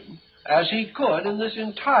application as he could in this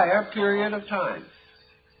entire period of time.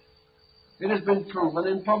 It has been proven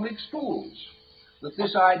in public schools that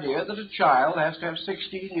this idea that a child has to have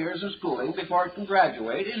 16 years of schooling before it can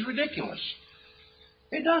graduate is ridiculous.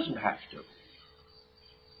 It doesn't have to.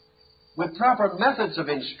 With proper methods of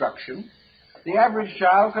instruction, the average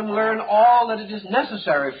child can learn all that it is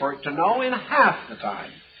necessary for it to know in half the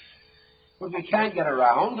time. But we can't get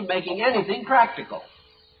around to making anything practical.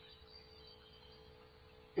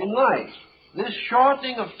 In life, this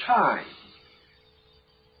shortening of time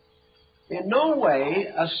in no way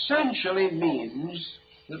essentially means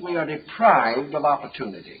that we are deprived of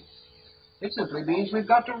opportunity. It simply means we've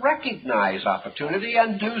got to recognize opportunity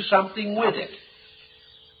and do something with it.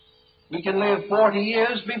 We can live 40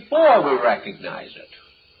 years before we recognize it,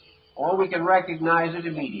 or we can recognize it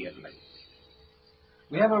immediately.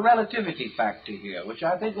 We have a relativity factor here, which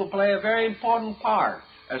I think will play a very important part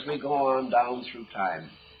as we go on down through time.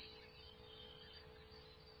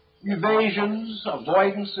 Evasions,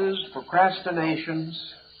 avoidances, procrastinations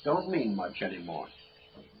don't mean much anymore.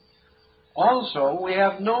 Also, we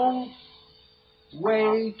have no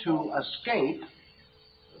way to escape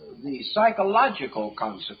the psychological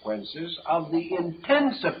consequences of the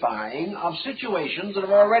intensifying of situations that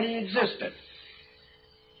have already existed.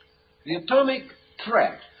 The atomic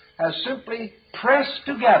threat has simply pressed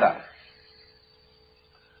together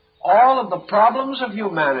all of the problems of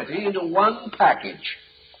humanity into one package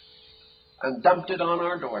and dumped it on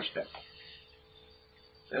our doorstep.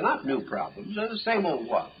 They're not new problems, they're the same old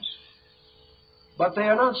ones. But they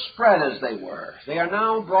are not spread as they were. They are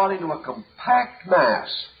now brought into a compact mass,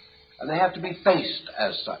 and they have to be faced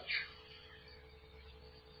as such.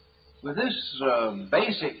 With this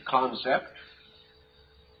basic concept,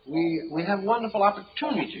 we have wonderful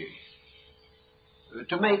opportunity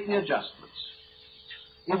to make the adjustments.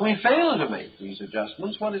 If we fail to make these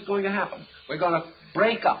adjustments, what is going to happen? We're going to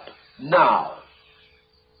break up now,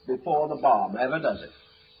 before the bomb ever does it.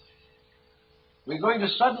 We're going to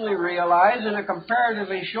suddenly realize in a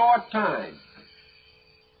comparatively short time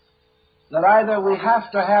that either we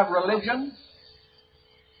have to have religion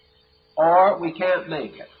or we can't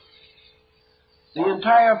make it. The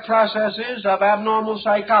entire processes of abnormal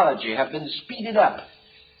psychology have been speeded up.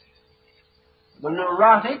 The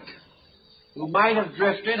neurotic, who might have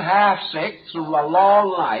drifted half sick through a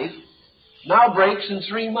long life, now breaks in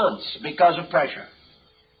 3 months because of pressure.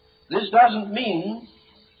 This doesn't mean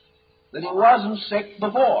that he wasn't sick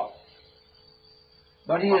before,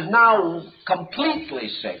 but he is now completely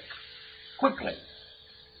sick quickly,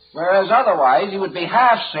 whereas otherwise he would be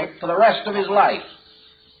half sick for the rest of his life.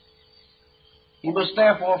 He must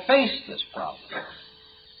therefore face this problem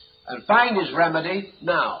and find his remedy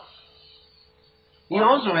now. He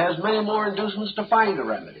also has many more inducements to find a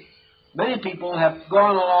remedy. Many people have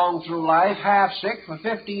gone along through life half sick for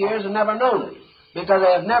 50 years and never known it because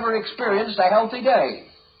they have never experienced a healthy day.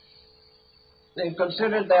 They've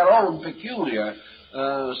considered their own peculiar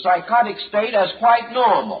psychotic state as quite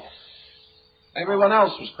normal. Everyone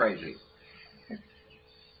else was crazy.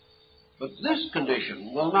 But this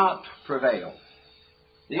condition will not prevail.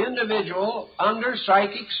 The individual under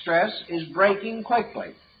psychic stress is breaking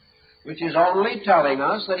quickly, which is only telling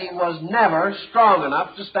us that he was never strong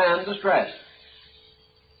enough to stand the stress.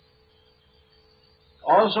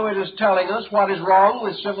 Also, it is telling us what is wrong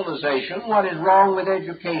with civilization, what is wrong with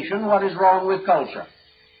education, what is wrong with culture.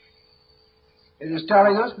 It is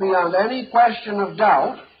telling us beyond any question of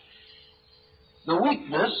doubt the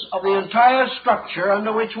weakness of the entire structure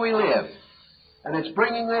under which we live. And it's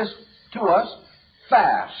bringing this to us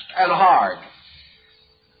fast and hard.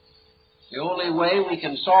 The only way we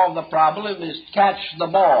can solve the problem is to catch the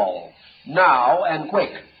ball now and quick.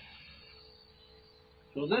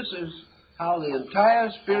 So this is how the entire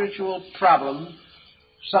spiritual problem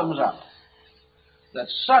sums up. That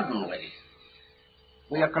suddenly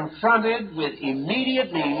we are confronted with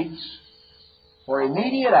immediate needs for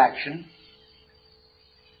immediate action,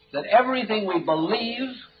 that everything we believe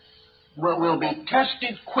will be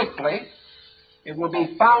tested quickly. It will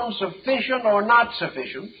be found sufficient or not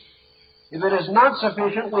sufficient. If it is not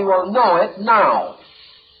sufficient, we will know it now.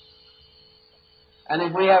 And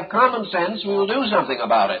if we have common sense, we will do something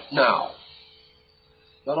about it now.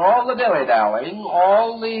 But all the dilly-dallying,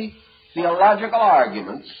 all the theological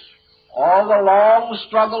arguments, all the long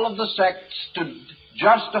struggle of the sects to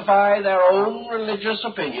justify their own religious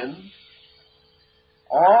opinion,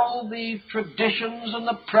 all the traditions and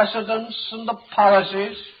the precedents and the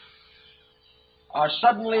policies are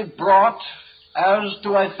suddenly brought as to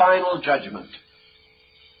a final judgment.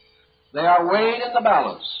 They are weighed in the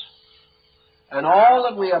balance. And all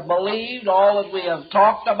that we have believed, all that we have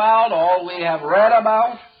talked about, all we have read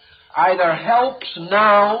about, either helps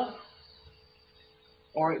now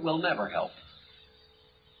or it will never help.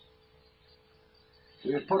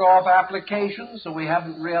 We have put off application, so we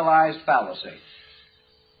haven't realized fallacy.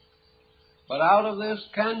 But out of this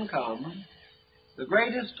can come the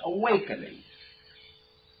greatest awakening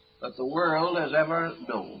that the world has ever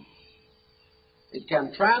known. It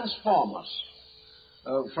can transform us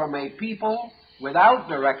from a people without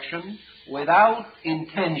direction, without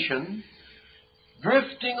intention,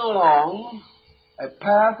 drifting along a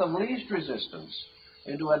path of least resistance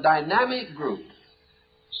into a dynamic group,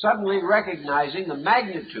 suddenly recognizing the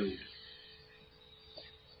magnitude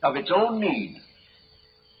of its own need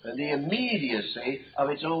and the immediacy of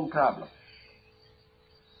its own problem.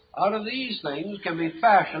 Out of these things can be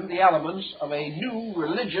fashioned the elements of a new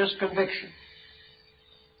religious conviction.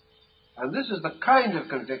 And this is the kind of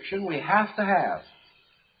conviction we have to have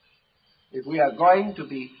if we are going to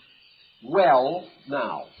be well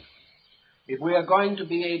now, if we are going to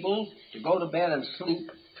be able to go to bed and sleep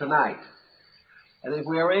tonight, and if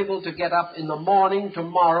we are able to get up in the morning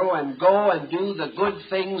tomorrow and go and do the good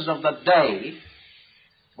things of the day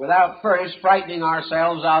without first frightening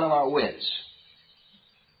ourselves out of our wits.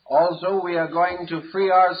 Also, we are going to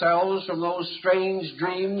free ourselves from those strange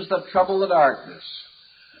dreams that trouble the darkness.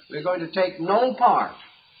 We're going to take no part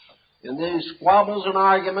in these squabbles and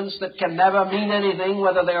arguments that can never mean anything,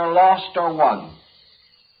 whether they are lost or won.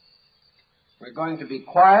 We're going to be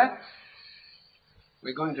quiet.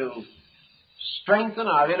 We're going to strengthen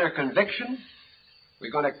our inner conviction.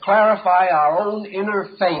 We're going to clarify our own inner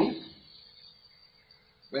faith.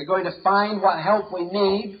 We're going to find what help we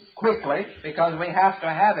need quickly, because we have to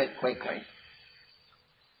have it quickly.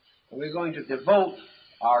 And we're going to devote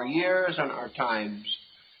our years and our times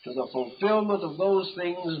to the fulfillment of those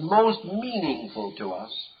things most meaningful to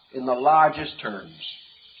us in the largest terms.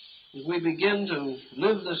 If we begin to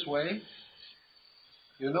live this way,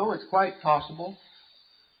 you know, it's quite possible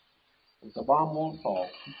that the bomb won't fall.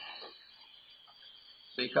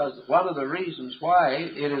 Because one of the reasons why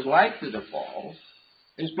it is likely to fall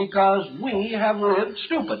is because we have lived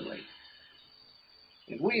stupidly.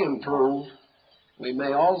 If we improve, we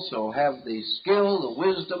may also have the skill, the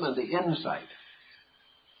wisdom, and the insight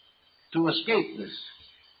to escape this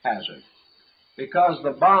hazard, because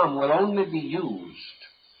the bomb will only be used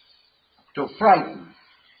to frighten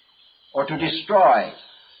or to destroy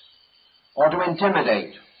or to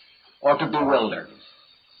intimidate or to bewilder.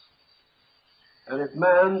 And if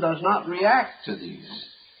man does not react to these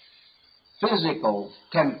physical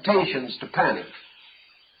temptations to panic,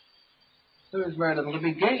 there is very little to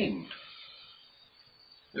be gained.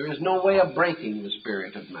 There is no way of breaking the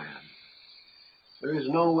spirit of man. There is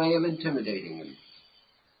no way of intimidating him.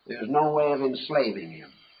 There is no way of enslaving him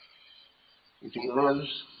if he lives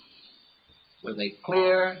with a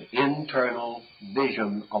clear internal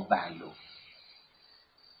vision of value.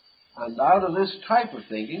 And out of this type of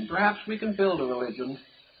thinking, perhaps we can build a religion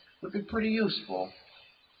that would be pretty useful,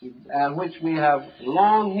 and which we have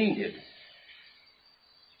long needed.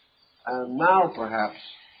 And now perhaps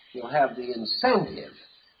we'll have the incentive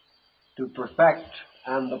to perfect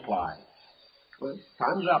and apply. Well,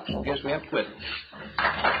 time's up, so I guess we have to quit.